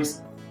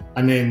phase.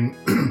 And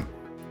then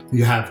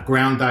you have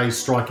ground days,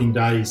 striking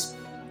days,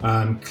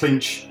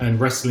 clinch and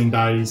wrestling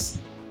days.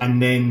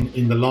 And then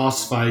in the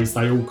last phase,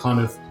 they all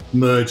kind of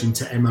merge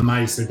into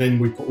MMA. So then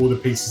we put all the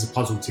pieces of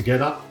puzzle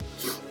together.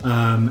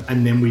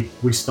 And then we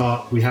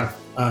have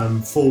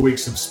 4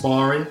 weeks of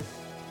sparring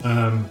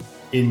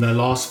in the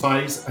last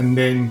phase, and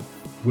then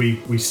we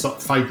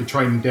fade the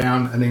training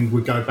down, and then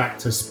we go back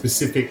to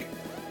specific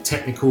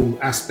technical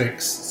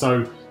aspects.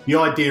 So the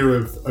idea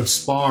of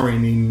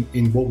sparring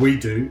in what we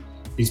do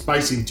is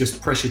basically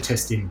just pressure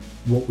testing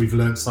what we've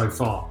learned so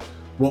far,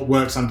 what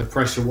works under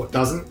pressure, what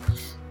doesn't.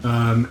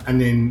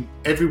 And then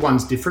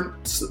everyone's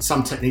different.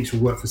 Some techniques will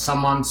work for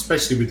someone,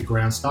 especially with the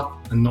ground stuff,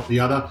 and not the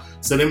other.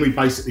 So then we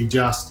basically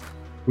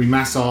we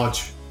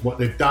massage what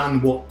they've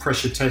done, what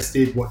pressure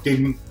tested, what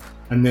didn't.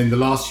 And then the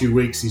last few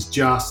weeks is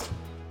just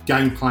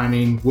game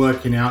planning,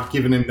 working out,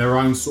 giving them their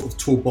own sort of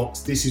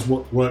toolbox. This is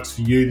what works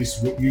for you. This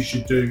is what you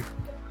should do.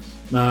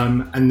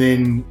 And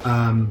then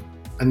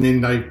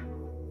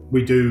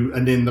we do,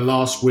 and then the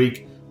last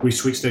week we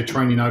switch their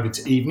training over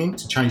to evening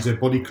to change their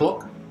body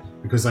clock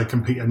because they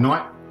compete at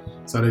night.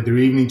 So they do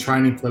evening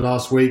training for the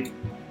last week,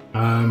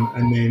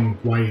 and then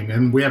weigh in.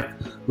 And we have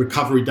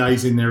recovery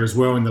days in there as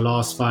well in the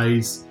last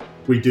phase.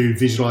 We do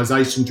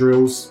visualization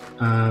drills.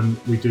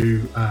 We do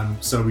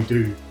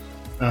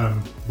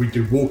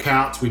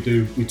walkouts.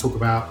 We talk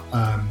about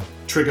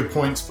trigger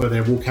points for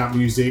their walkout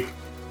music.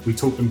 We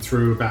talk them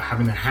through about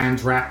having their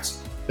hands wrapped.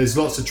 There's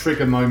lots of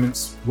trigger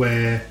moments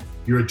where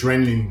your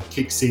adrenaline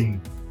kicks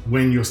in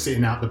when you're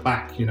sitting out the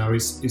back. You know,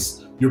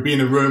 it's you'll be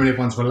in a room and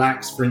everyone's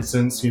relaxed. For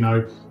instance, you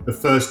know, the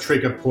first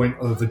trigger point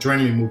of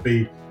adrenaline will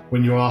be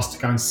when you're asked to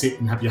go and sit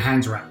and have your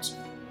hands wrapped.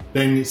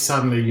 Then it's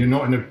suddenly you're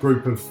not in a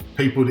group of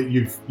people that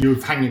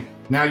you've hanging.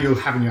 Now you're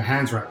having your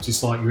hands wrapped.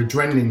 It's like your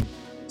adrenaline.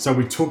 So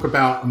we talk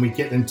about and we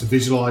get them to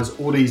visualize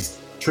all these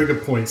trigger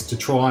points to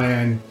try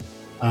and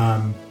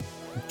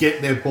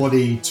get their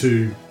body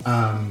to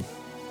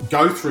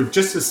go through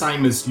just the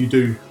same as you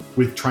do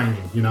with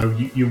training. You know,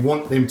 you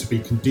want them to be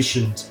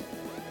conditioned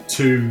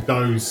to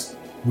those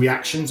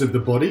reactions of the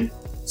body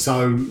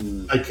so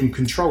they can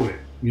control it,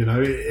 you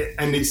know,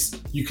 and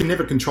you can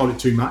never control it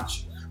too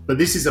much, but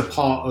this is a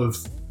part of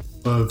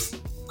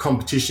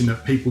competition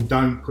that people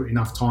don't put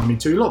enough time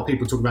into. A lot of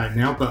people talk about it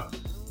now, but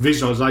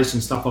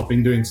visualization stuff I've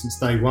been doing since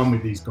day one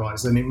with these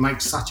guys, and it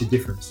makes such a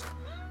difference.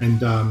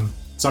 And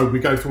so we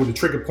go through all the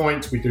trigger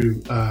points, we do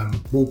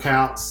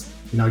walkouts,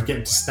 you know, get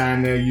them to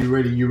stand there, you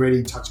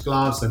ready, touch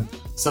gloves, and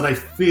so they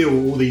feel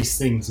all these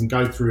things and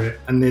go through it.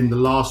 And then the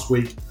last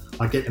week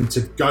I get them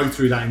to go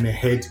through that in their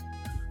head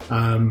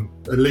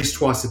at least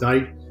twice a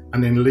day,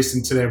 and then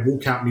listen to their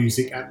walkout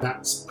music at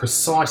that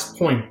precise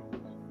point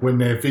when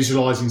they're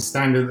visualizing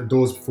standing at the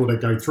doors before they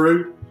go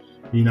through,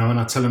 you know. And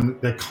I tell them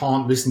that they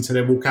can't listen to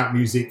their walkout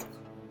music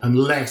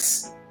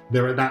unless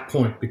they're at that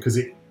point, because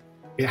it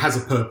has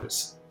a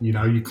purpose. You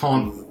know, you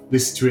can't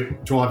listen to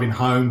it driving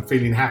home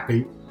feeling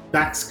happy.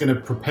 That's going to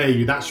prepare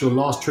you. That's your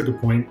last trigger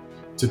point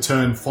to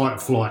turn fight or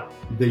flight.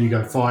 There you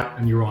go, fight,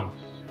 and you're on.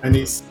 And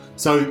it's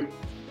so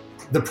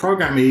the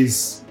program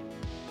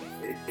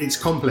it's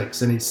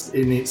complex, and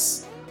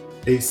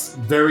it's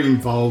very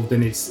involved,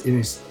 and it's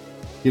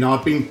you know,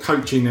 I've been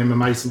coaching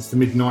MMA since the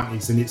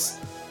mid-90s, and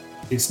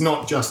it's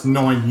not just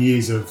 9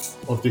 years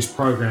of this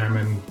program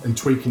and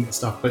tweaking and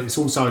stuff, but it's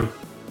also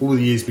all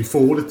the years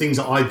before, all the things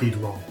that I did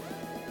wrong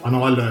and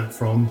I learned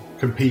from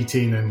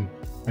competing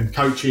and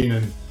coaching,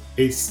 and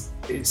it's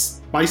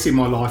basically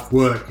my life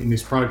work in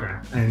this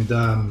program. And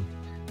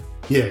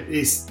yeah,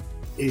 it's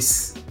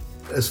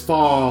as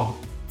far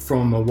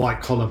from a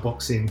white collar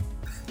boxing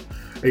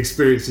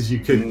experience as you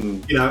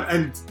can, you know,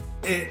 and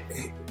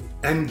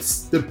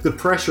the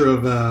pressure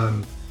of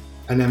an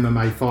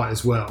MMA fight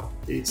as well.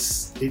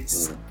 It's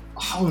a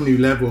whole new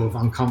level of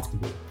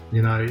uncomfortable.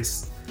 You know,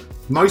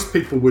 most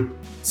people would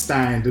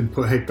stand and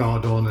put head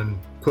guard on and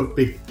put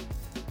big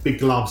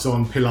gloves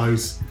on,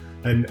 pillows,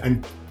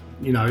 and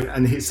you know,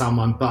 and hit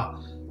someone. But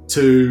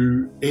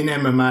in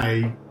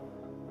MMA,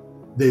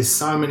 there's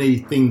so many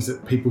things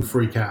that people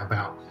freak out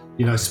about.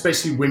 You know,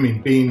 especially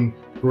women being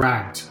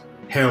grabbed,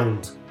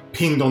 held,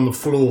 pinned on the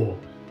floor.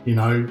 You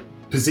know,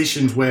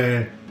 positions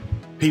where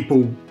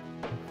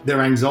their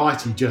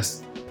anxiety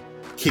just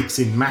kicks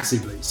in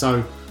massively.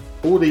 So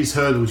all these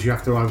hurdles you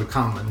have to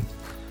overcome,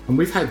 and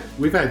we've had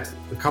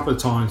a couple of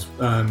times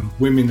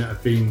women that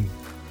have been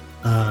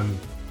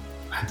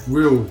had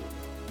real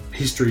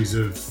histories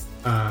of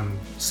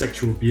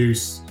sexual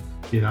abuse,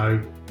 you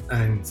know,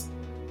 and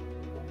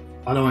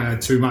I don't want to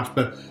add too much,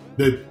 but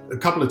a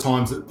couple of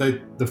times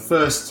the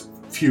first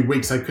few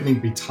weeks they couldn't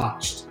even be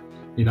touched,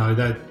 you know,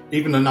 that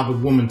even another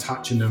woman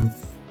touching them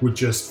would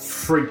just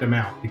freak them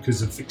out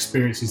because of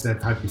experiences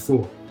they've had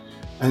before.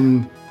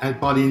 And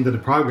by the end of the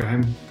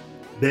program,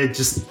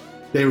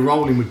 they're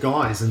rolling with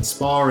guys and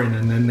sparring,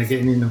 and then they're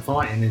getting in and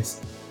fighting.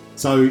 It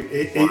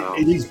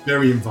is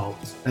very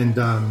involved, and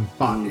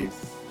but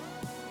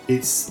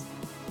it's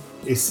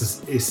I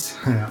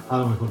don't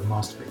want to call it a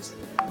masterpiece,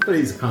 but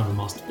it's kind of a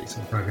masterpiece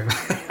of a program.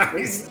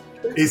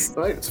 It's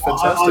fantastic.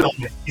 I love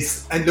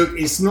it. And look,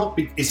 it's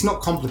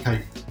not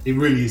complicated. It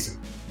really isn't.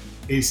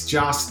 It's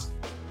just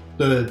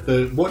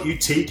the what you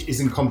teach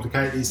isn't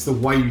complicated. It's the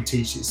way you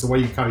teach it. It's the way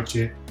you coach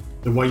it.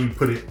 The way you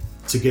put it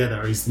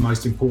together is the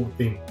most important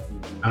thing.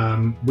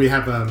 We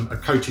have a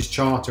coach's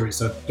charter.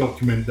 It's a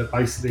document that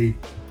basically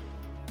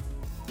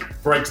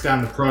breaks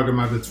down the program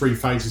over 3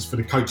 phases for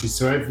the coaches.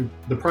 So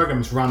the program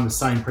is run the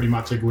same pretty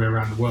much everywhere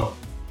around the world.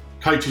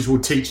 Coaches will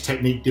teach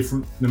technique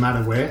different no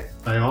matter where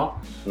they are.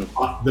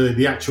 But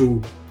the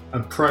actual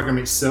program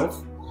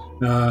itself,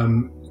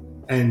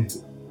 and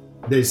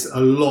there's a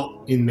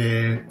lot in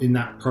there in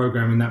that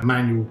program, in that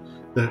manual,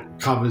 that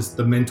covers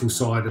the mental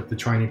side of the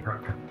training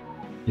program.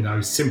 You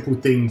know, simple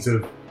things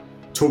of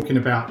talking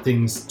about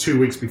things 2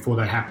 weeks before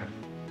they happen.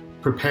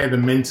 Prepare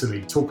them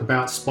mentally. Talk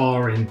about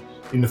sparring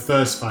in the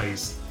first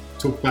phase.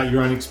 Talk about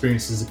your own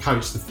experience as a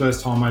coach. The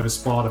first time I ever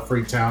sparred, I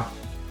freaked out.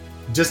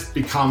 Just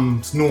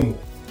becomes normal,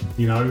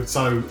 you know.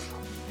 So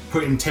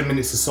putting 10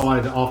 minutes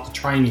aside after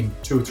training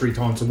 2 or 3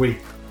 times a week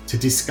to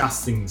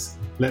discuss things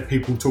let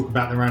people talk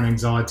about their own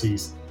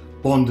anxieties,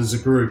 bond as a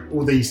group,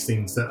 all these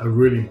things that are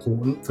really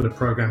important for the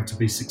program to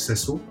be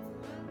successful.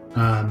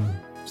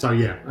 So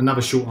yeah,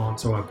 another short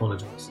answer, I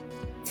apologise.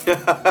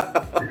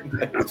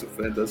 That's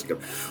fantastic.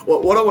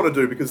 Well, what I want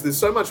to do, because there's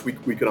so much we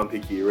could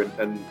unpick here,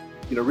 and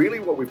really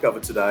what we've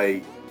covered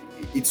today,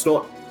 it's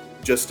not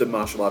just a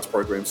martial arts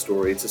program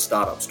story, it's a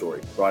startup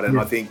story, right? And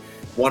I think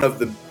one of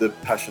the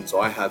passions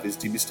I have is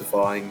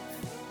demystifying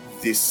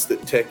this,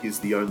 that tech is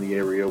the only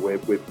area where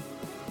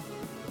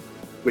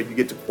you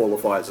get to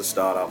qualify as a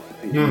startup.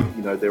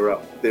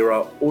 There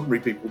are ordinary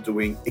people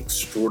doing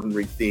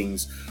extraordinary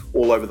things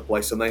all over the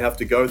place, and they have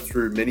to go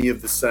through many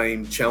of the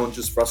same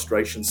challenges,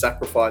 frustrations,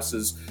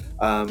 sacrifices,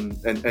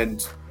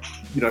 and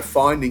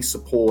finding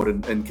support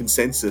and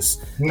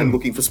consensus, and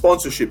looking for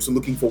sponsorships and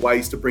looking for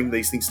ways to bring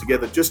these things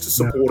together just to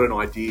support an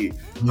idea.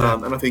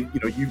 And I think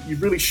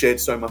you've really shared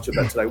so much of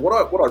that today.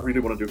 What I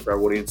really want to do for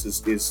our audience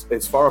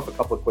is fire up a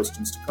couple of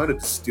questions to kind of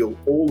distill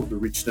all of the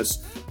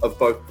richness of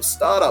both the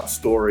startup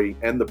story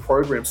and the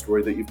program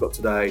story that you've got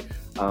today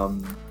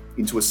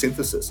into a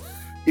synthesis.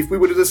 If we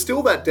were to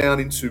distill that down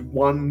into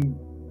one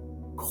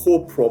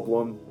core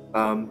problem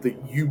that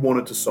you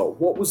wanted to solve,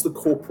 what was the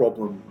core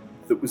problem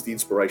that was the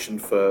inspiration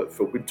for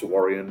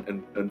Wimp2Warrior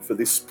and for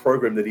this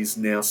program that is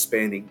now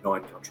spanning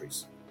 9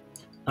 countries?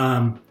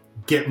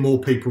 Get more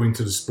people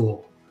into the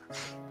sport.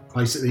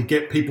 Basically,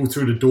 get people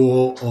through the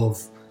door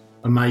of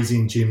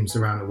amazing gyms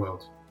around the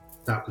world.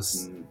 That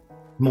was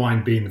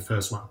mine being the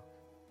first one.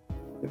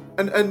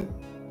 And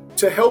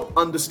to help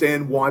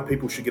understand why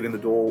people should get in the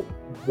door,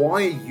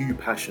 why are you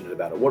passionate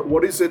about it?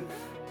 What is it?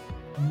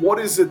 What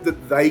is it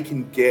that they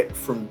can get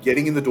from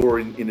getting in the door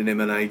in an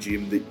M&A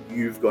gym that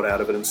you've got out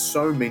of it, and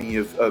so many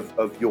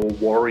of your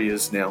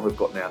warriors now have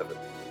gotten out of it?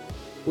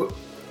 Well,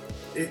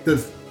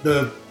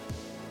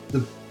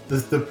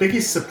 the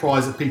biggest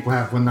surprise that people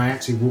have when they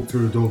actually walk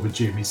through the door of a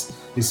gym is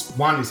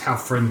how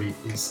friendly it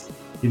is.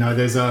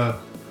 There's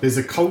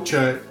a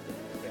culture.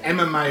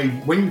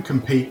 MMA, when you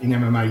compete in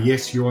MMA,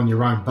 yes, you're on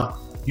your own, but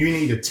you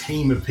need a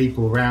team of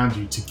people around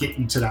you to get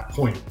you to that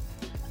point.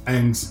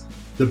 And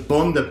the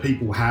bond that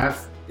people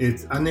have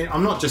is, and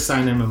I'm not just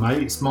saying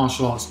MMA, it's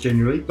martial arts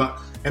generally, but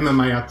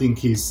MMA I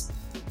think it's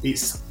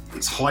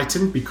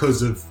heightened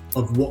because of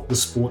what the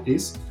sport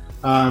is.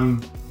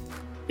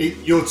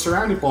 You're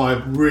surrounded by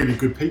really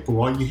good people,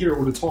 right? You hear it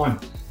all the time.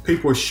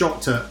 People are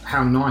shocked at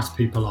how nice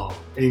people are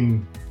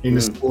in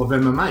the sport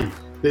of MMA.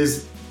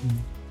 There's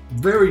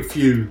very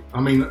few,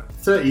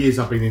 30 years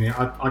I've been in it,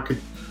 I could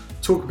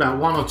talk about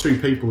 1 or 2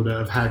 people that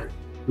have had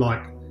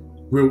like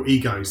real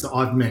egos that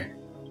I've met.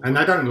 And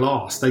they don't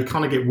last. They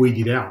kind of get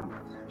weeded out,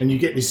 and you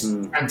get this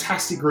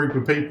fantastic group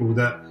of people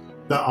that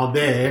are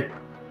there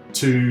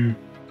to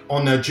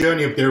on their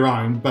journey of their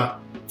own. But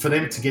for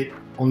them to get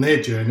on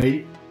their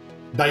journey,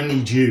 they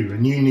need you,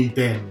 and you need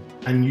them,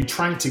 and you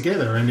train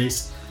together, and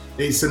it's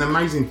an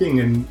amazing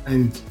thing.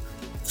 And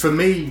for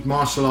me,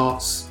 martial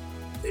arts,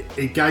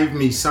 it gave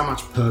me so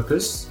much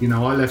purpose.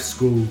 I left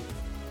school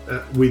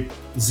with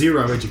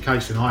 0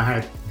 education. I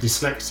had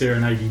dyslexia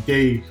and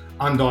ADD,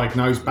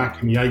 undiagnosed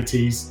back in the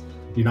 80s.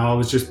 I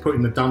was just put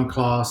in the dumb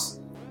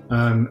class,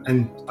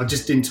 and I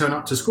just didn't turn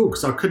up to school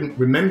because I couldn't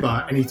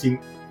remember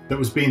anything that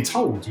was being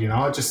told.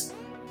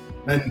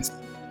 And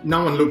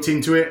no one looked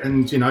into it,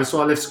 and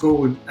so I left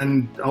school,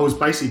 and I was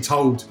basically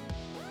told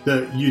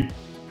that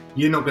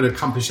you're not going to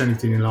accomplish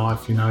anything in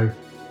life.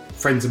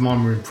 Friends of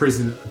mine were in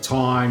prison at the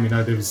time.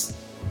 There was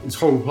this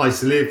horrible place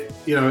to live.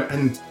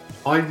 And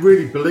I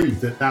really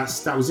believed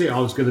that was it. I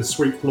was going to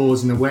sweep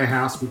floors in the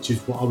warehouse, which is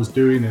what I was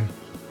doing, and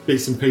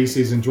bits and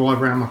pieces, and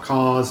drive around my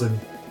cars and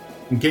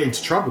get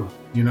into trouble,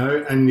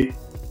 and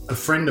a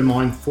friend of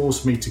mine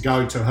forced me to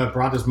go to her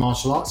brother's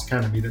martial arts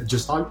academy that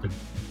just opened,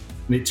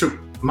 and it took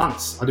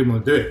months. I didn't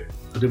want to do it.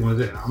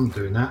 I'm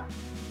doing that.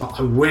 But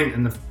I went,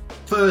 and the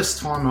first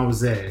time I was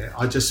there,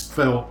 I just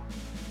felt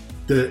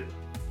that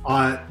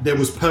there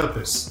was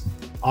purpose.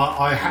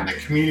 I had a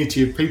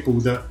community of people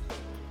that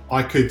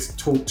I could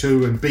talk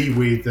to and be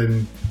with,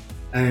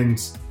 and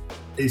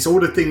it's all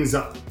the things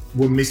that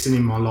were missing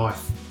in my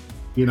life.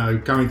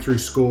 Going through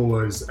school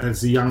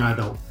as a young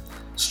adult,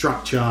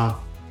 structure,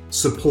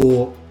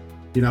 support,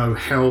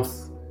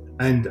 health,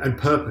 and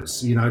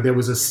purpose. There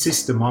was a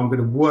system. I'm going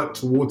to work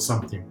towards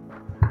something,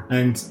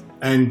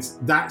 and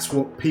that's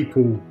what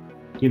people.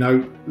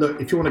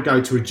 Look, if you want to go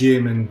to a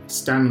gym and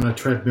stand on a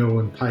treadmill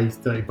and pay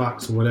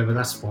 $30 or whatever,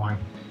 that's fine.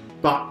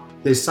 But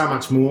there's so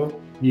much more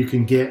you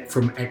can get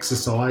from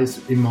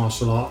exercise in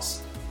martial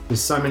arts.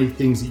 There's so many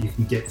things that you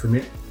can get from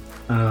it,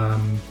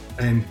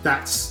 and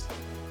that's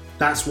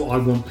what I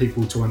want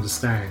people to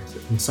understand.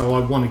 And so I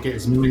want to get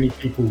as many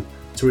people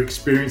to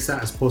experience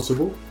that as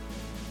possible,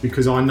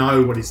 because I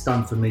know what it's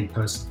done for me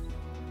personally.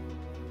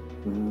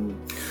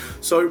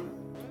 So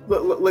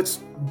let's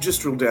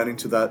just drill down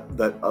into that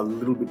a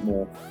little bit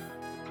more.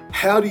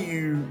 How do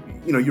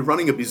you're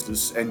running a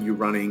business and you're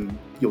running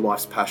your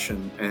life's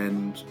passion,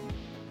 and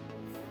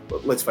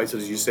let's face it,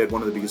 as you said,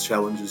 one of the biggest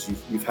challenges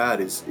you've had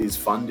is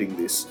funding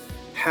this.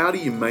 How do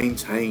you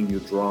maintain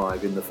your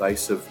drive in the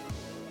face of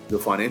the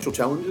financial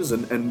challenges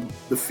and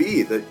the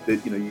fear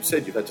that you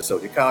said you've had to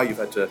sell your car, you've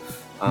had to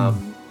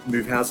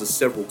move houses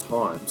several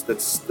times.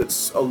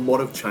 That's a lot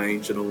of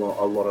change and a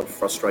lot of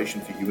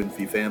frustration for you and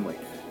for your family.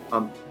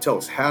 Tell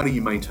us, how do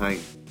you maintain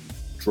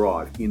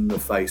drive in the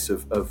face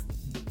of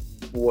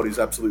what is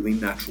absolutely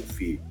natural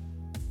fear?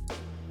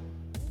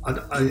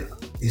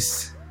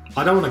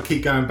 I don't want to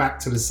keep going back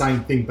to the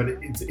same thing, but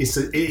it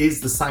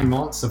is the same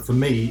answer for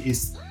me.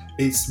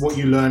 It's what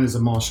you learn as a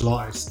martial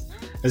artist.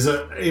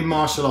 In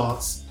martial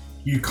arts,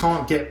 you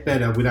can't get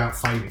better without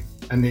failing,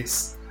 and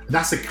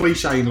that's a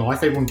cliche in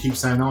life. Everyone keeps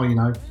saying,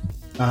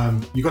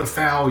 you got to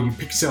fail, you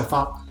pick yourself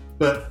up,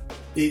 but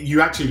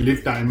you actually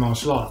live that in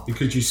martial arts,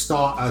 because you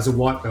start as a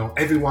white belt.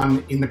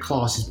 Everyone in the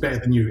class is better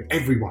than you.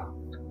 Everyone,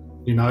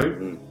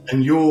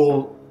 and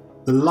you're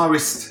the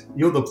lowest.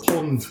 You're the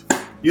pond.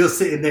 You're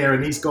sitting there,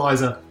 and these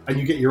guys and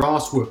you get your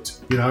ass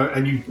whooped,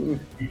 and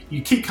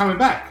you keep coming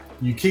back.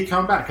 You keep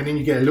coming back, and then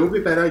you get a little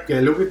bit better,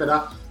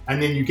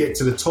 and then you get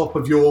to the top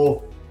of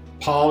your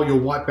pile, your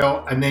white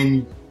belt, and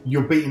then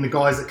you're beating the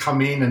guys that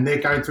come in, and they're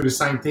going through the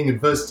same thing,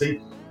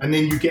 adversity, and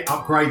then you get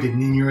upgraded,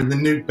 and then you're in the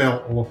new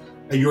belt, or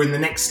you're in the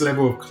next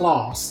level of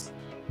class.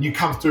 You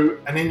come through,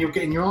 and then you're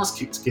getting your ass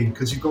kicked again,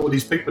 because you've got all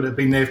these people that have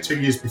been there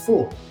 2 years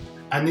before,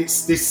 and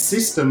it's this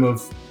system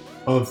of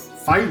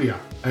failure,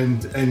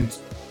 and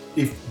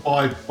if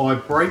by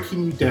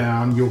breaking you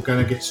down, you're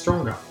going to get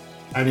stronger.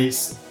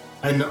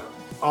 And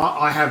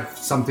I have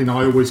something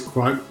I always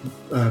quote,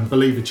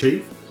 believe,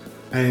 achieve.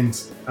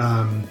 And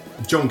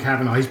John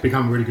Kavanagh, he's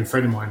become a really good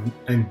friend of mine,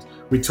 and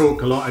we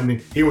talk a lot, and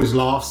he always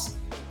laughs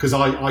because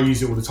I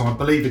use it all the time,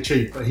 believe,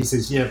 achieve. But he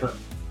says, yeah, but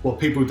what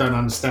people don't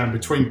understand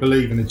between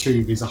believe and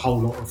achieve is a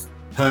whole lot of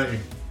hurting.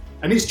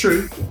 And it's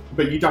true,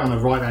 but you don't want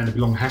to write that in a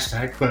long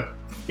hashtag, but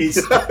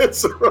it's...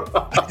 That's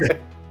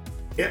right.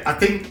 I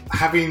think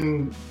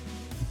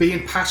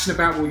being passionate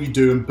about what you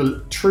do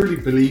and truly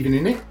believing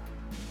in it,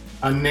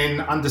 and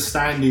then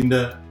understanding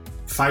that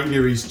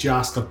failure is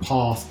just a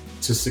path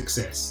to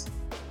success.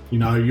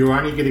 You're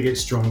only going to get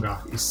stronger.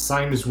 It's the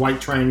same as weight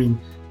training.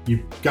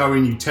 You go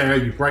in, you tear,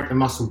 you break the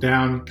muscle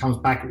down, it comes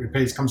back, it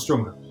repairs, comes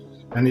stronger.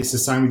 And it's the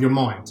same with your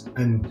mind.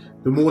 And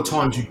the more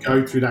times you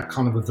go through that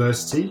kind of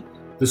adversity,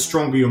 the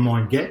stronger your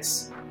mind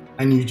gets,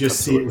 and you just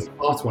see it as a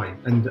pathway.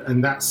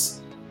 And that's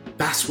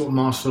what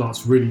martial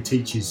arts really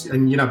teaches.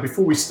 And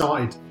before we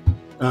started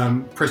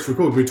press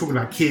record, we were talking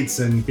about kids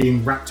and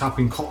being wrapped up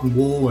in cotton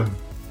wool, and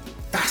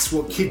that's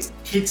what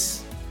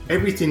kids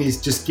everything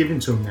is just given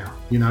to them now.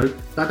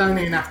 They don't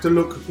even have to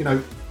look,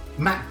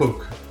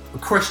 MacBook, a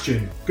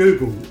question,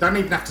 Google, they don't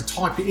even have to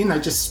type it in, they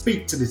just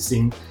speak to this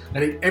thing,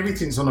 and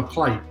everything's on a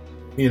plate,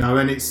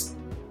 and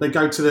they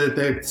go to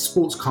their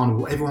sports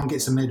carnival, everyone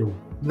gets a medal,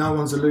 no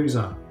one's a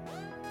loser.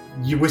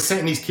 We're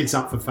setting these kids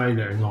up for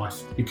failure in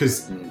life,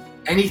 because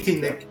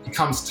anything that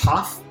becomes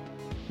tough,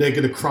 they're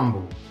going to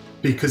crumble,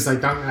 because they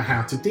don't know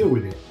how to deal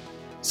with it.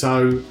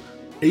 So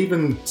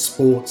even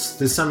sports,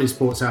 there's so many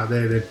sports out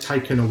there, they've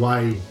taken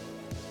away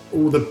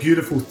all the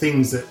beautiful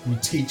things that you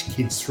teach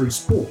kids through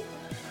sport.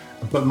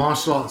 But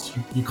martial arts,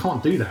 you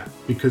can't do that,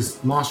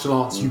 because martial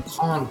arts, you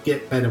can't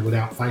get better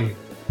without failing.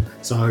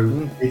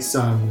 So it's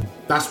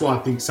that's why I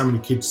think so many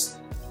kids,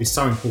 it's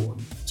so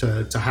important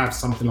to have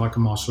something like a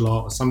martial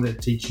art, or something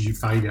that teaches you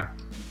failure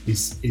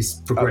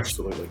is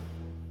progression. Absolutely.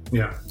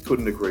 Yeah,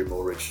 couldn't agree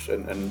more, Rich,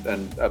 and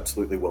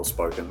absolutely well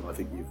spoken. I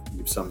think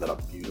you've summed that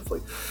up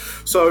beautifully.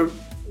 So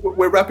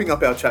we're wrapping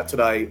up our chat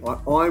today. I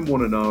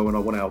want to know, and I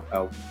want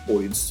our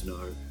audience to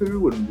know,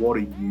 who and what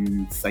are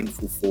you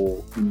thankful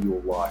for in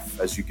your life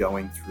as you're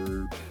going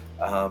through?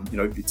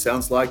 It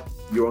sounds like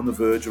you're on the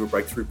verge of a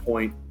breakthrough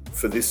point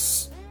for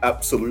this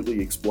absolutely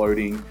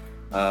exploding.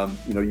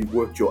 You've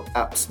worked your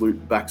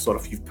absolute backside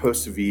off. You've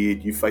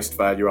persevered. You've faced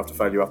failure after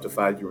failure after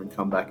failure, and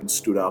come back and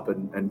stood up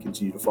and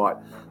continue to fight.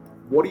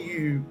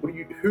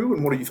 Who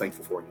and what are you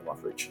thankful for in your life,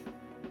 Rich?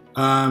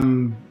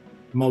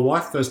 My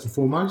wife, first and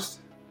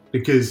foremost,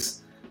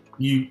 because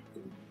doing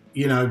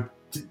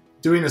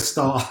a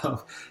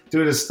startup,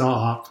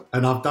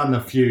 and I've done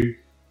a few.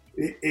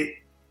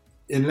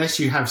 Unless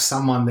you have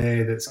someone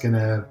there that's going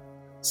to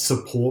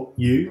support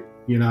you,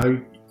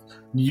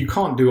 you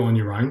can't do it on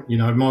your own.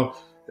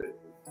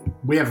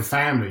 We have a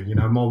family.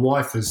 My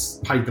wife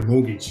has paid the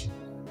mortgage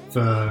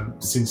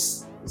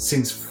since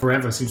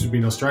forever, since we've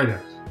been in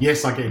Australia.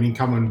 Yes, I get an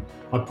income and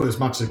I put as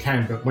much as I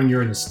can, but when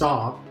you're in a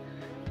startup,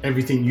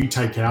 everything you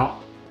take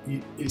out,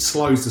 it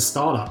slows the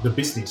startup, the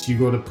business. You've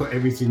got to put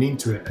everything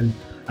into it, and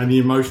the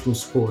emotional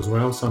support as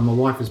well. So my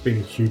wife has been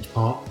a huge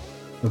part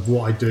of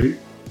what I do.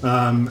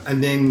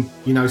 And then,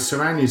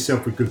 surround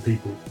yourself with good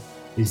people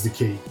is the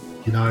key.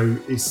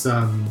 It's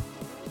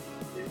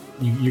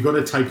you got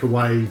to take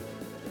away,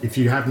 if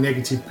you have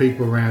negative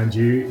people around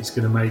you, it's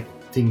going to make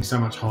things so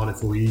much harder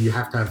for you. You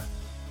have to have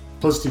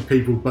positive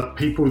people, but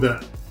people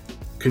that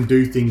can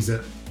do things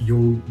that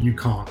you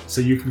can't.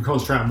 So you can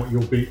concentrate on what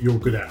you're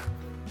good at.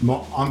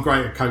 I'm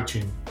great at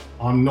coaching.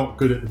 I'm not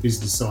good at the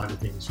business side of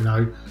things.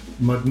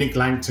 Nick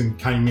Langton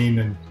came in,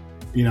 and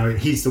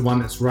he's the one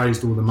that's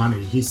raised all the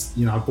money.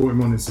 I brought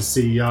him on as the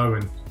CEO,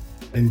 and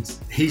and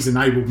he's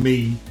enabled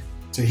me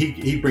to,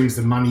 he brings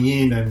the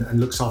money in and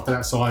looks after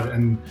that side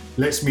and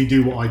lets me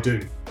do what I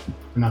do.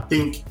 And I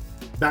think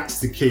that's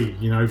the key,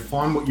 you know,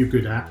 find what you're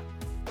good at.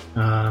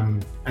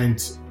 And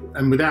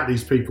without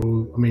these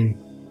people, I mean,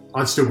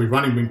 I'd still be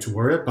running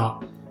Wimp2Warrior,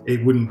 but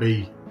it wouldn't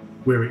be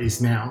where it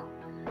is now.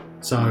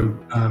 So,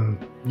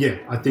 yeah,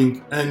 I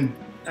think, and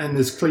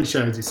as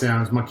cliche as it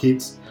sounds, my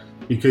kids,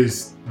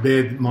 because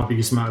they're my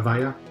biggest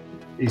motivator,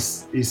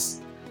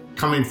 is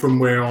coming from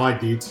where I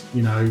did,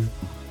 you know,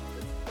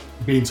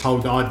 being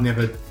told that I'd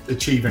never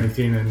achieve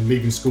anything and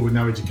leaving school with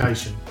no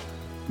education.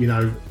 You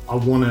know, I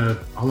want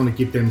to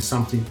give them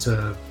something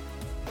to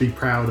be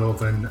proud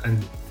of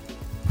and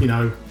you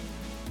know,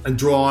 and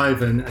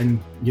drive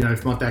and you know,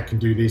 if my dad can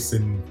do this,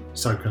 then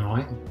so can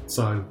I.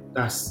 So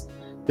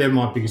they're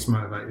my biggest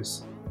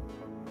motivators.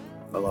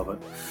 I love it.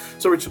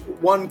 So Rich,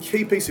 one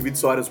key piece of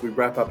insight as we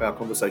wrap up our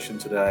conversation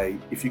today,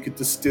 if you could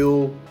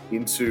distill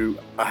into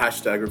a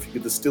hashtag, or if you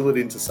could distill it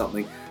into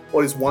something,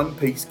 what is one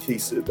key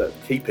piece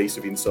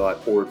of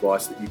insight or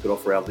advice that you could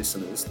offer our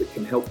listeners that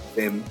can help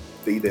them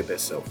be their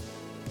best self?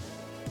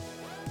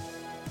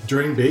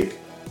 Dream big,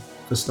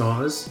 for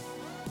starters.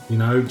 You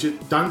know,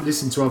 don't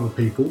listen to other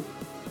people.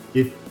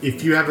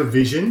 If you have a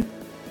vision,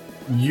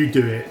 you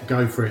do it,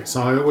 go for it.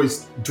 So I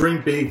always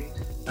dream big,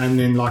 and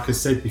then, like I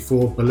said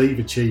before, believe,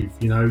 achieve.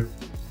 You know,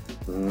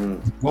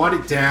 write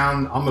it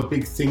down. I'm a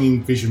big thing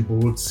in vision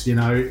boards. You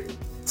know,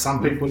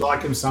 some people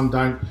like them, some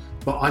don't.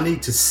 But I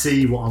need to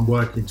see what I'm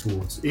working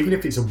towards, even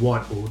if it's a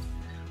whiteboard.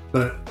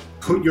 But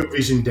put your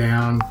vision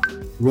down,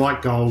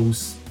 write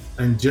goals,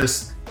 and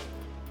just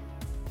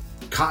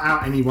cut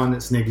out anyone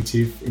that's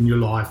negative in your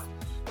life,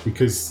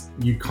 because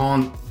you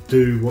can't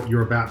do what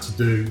you're about to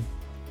do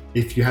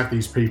if you have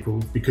these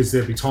people, because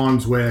there'll be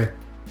times where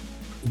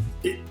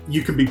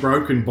you can be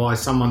broken by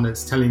someone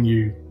that's telling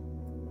you,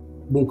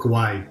 walk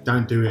away,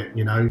 don't do it,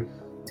 you know,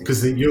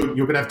 because you're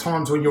going to have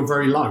times when you're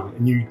very low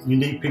and you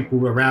need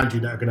people around you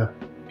that are going to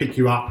pick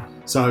you up.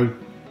 So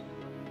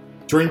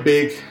dream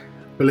big,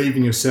 believe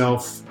in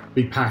yourself,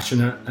 be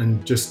passionate,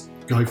 and just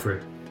go for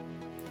it.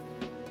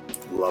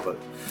 Love it.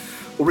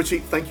 Well, Richie,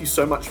 thank you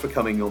so much for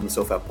coming on the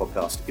Self Out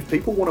podcast. If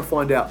people want to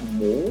find out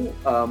more,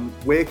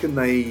 where can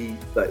they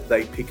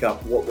pick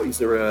up? What is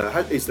there a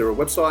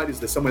website? Is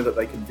there somewhere that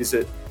they can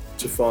visit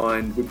to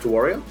find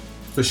Wimp2Warrior?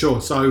 For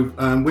sure. So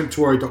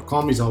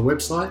Wimp2Warrior.com is our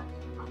website.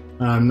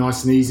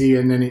 Nice and easy,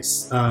 and then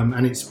it's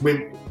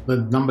Wimp, the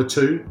number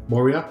 2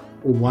 Warrior,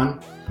 or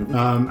one,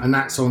 and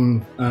that's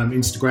on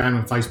Instagram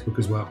and Facebook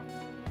as well.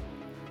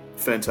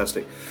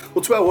 Fantastic.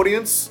 Well, to our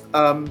audience,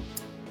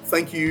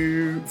 thank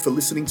you for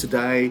listening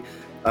today.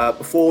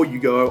 Before you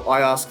go, I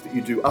ask that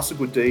you do us a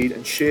good deed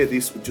and share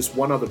this with just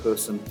one other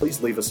person.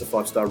 Please leave us a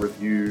 5-star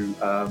review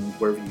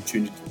wherever you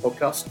tuned into the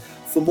podcast.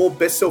 For more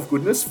best self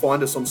goodness,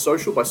 find us on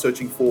social by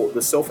searching for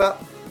The Self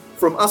App.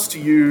 From us to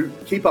you,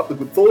 keep up the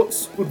good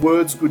thoughts, good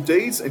words, good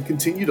deeds, and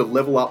continue to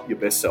level up your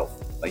best self.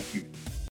 Thank you.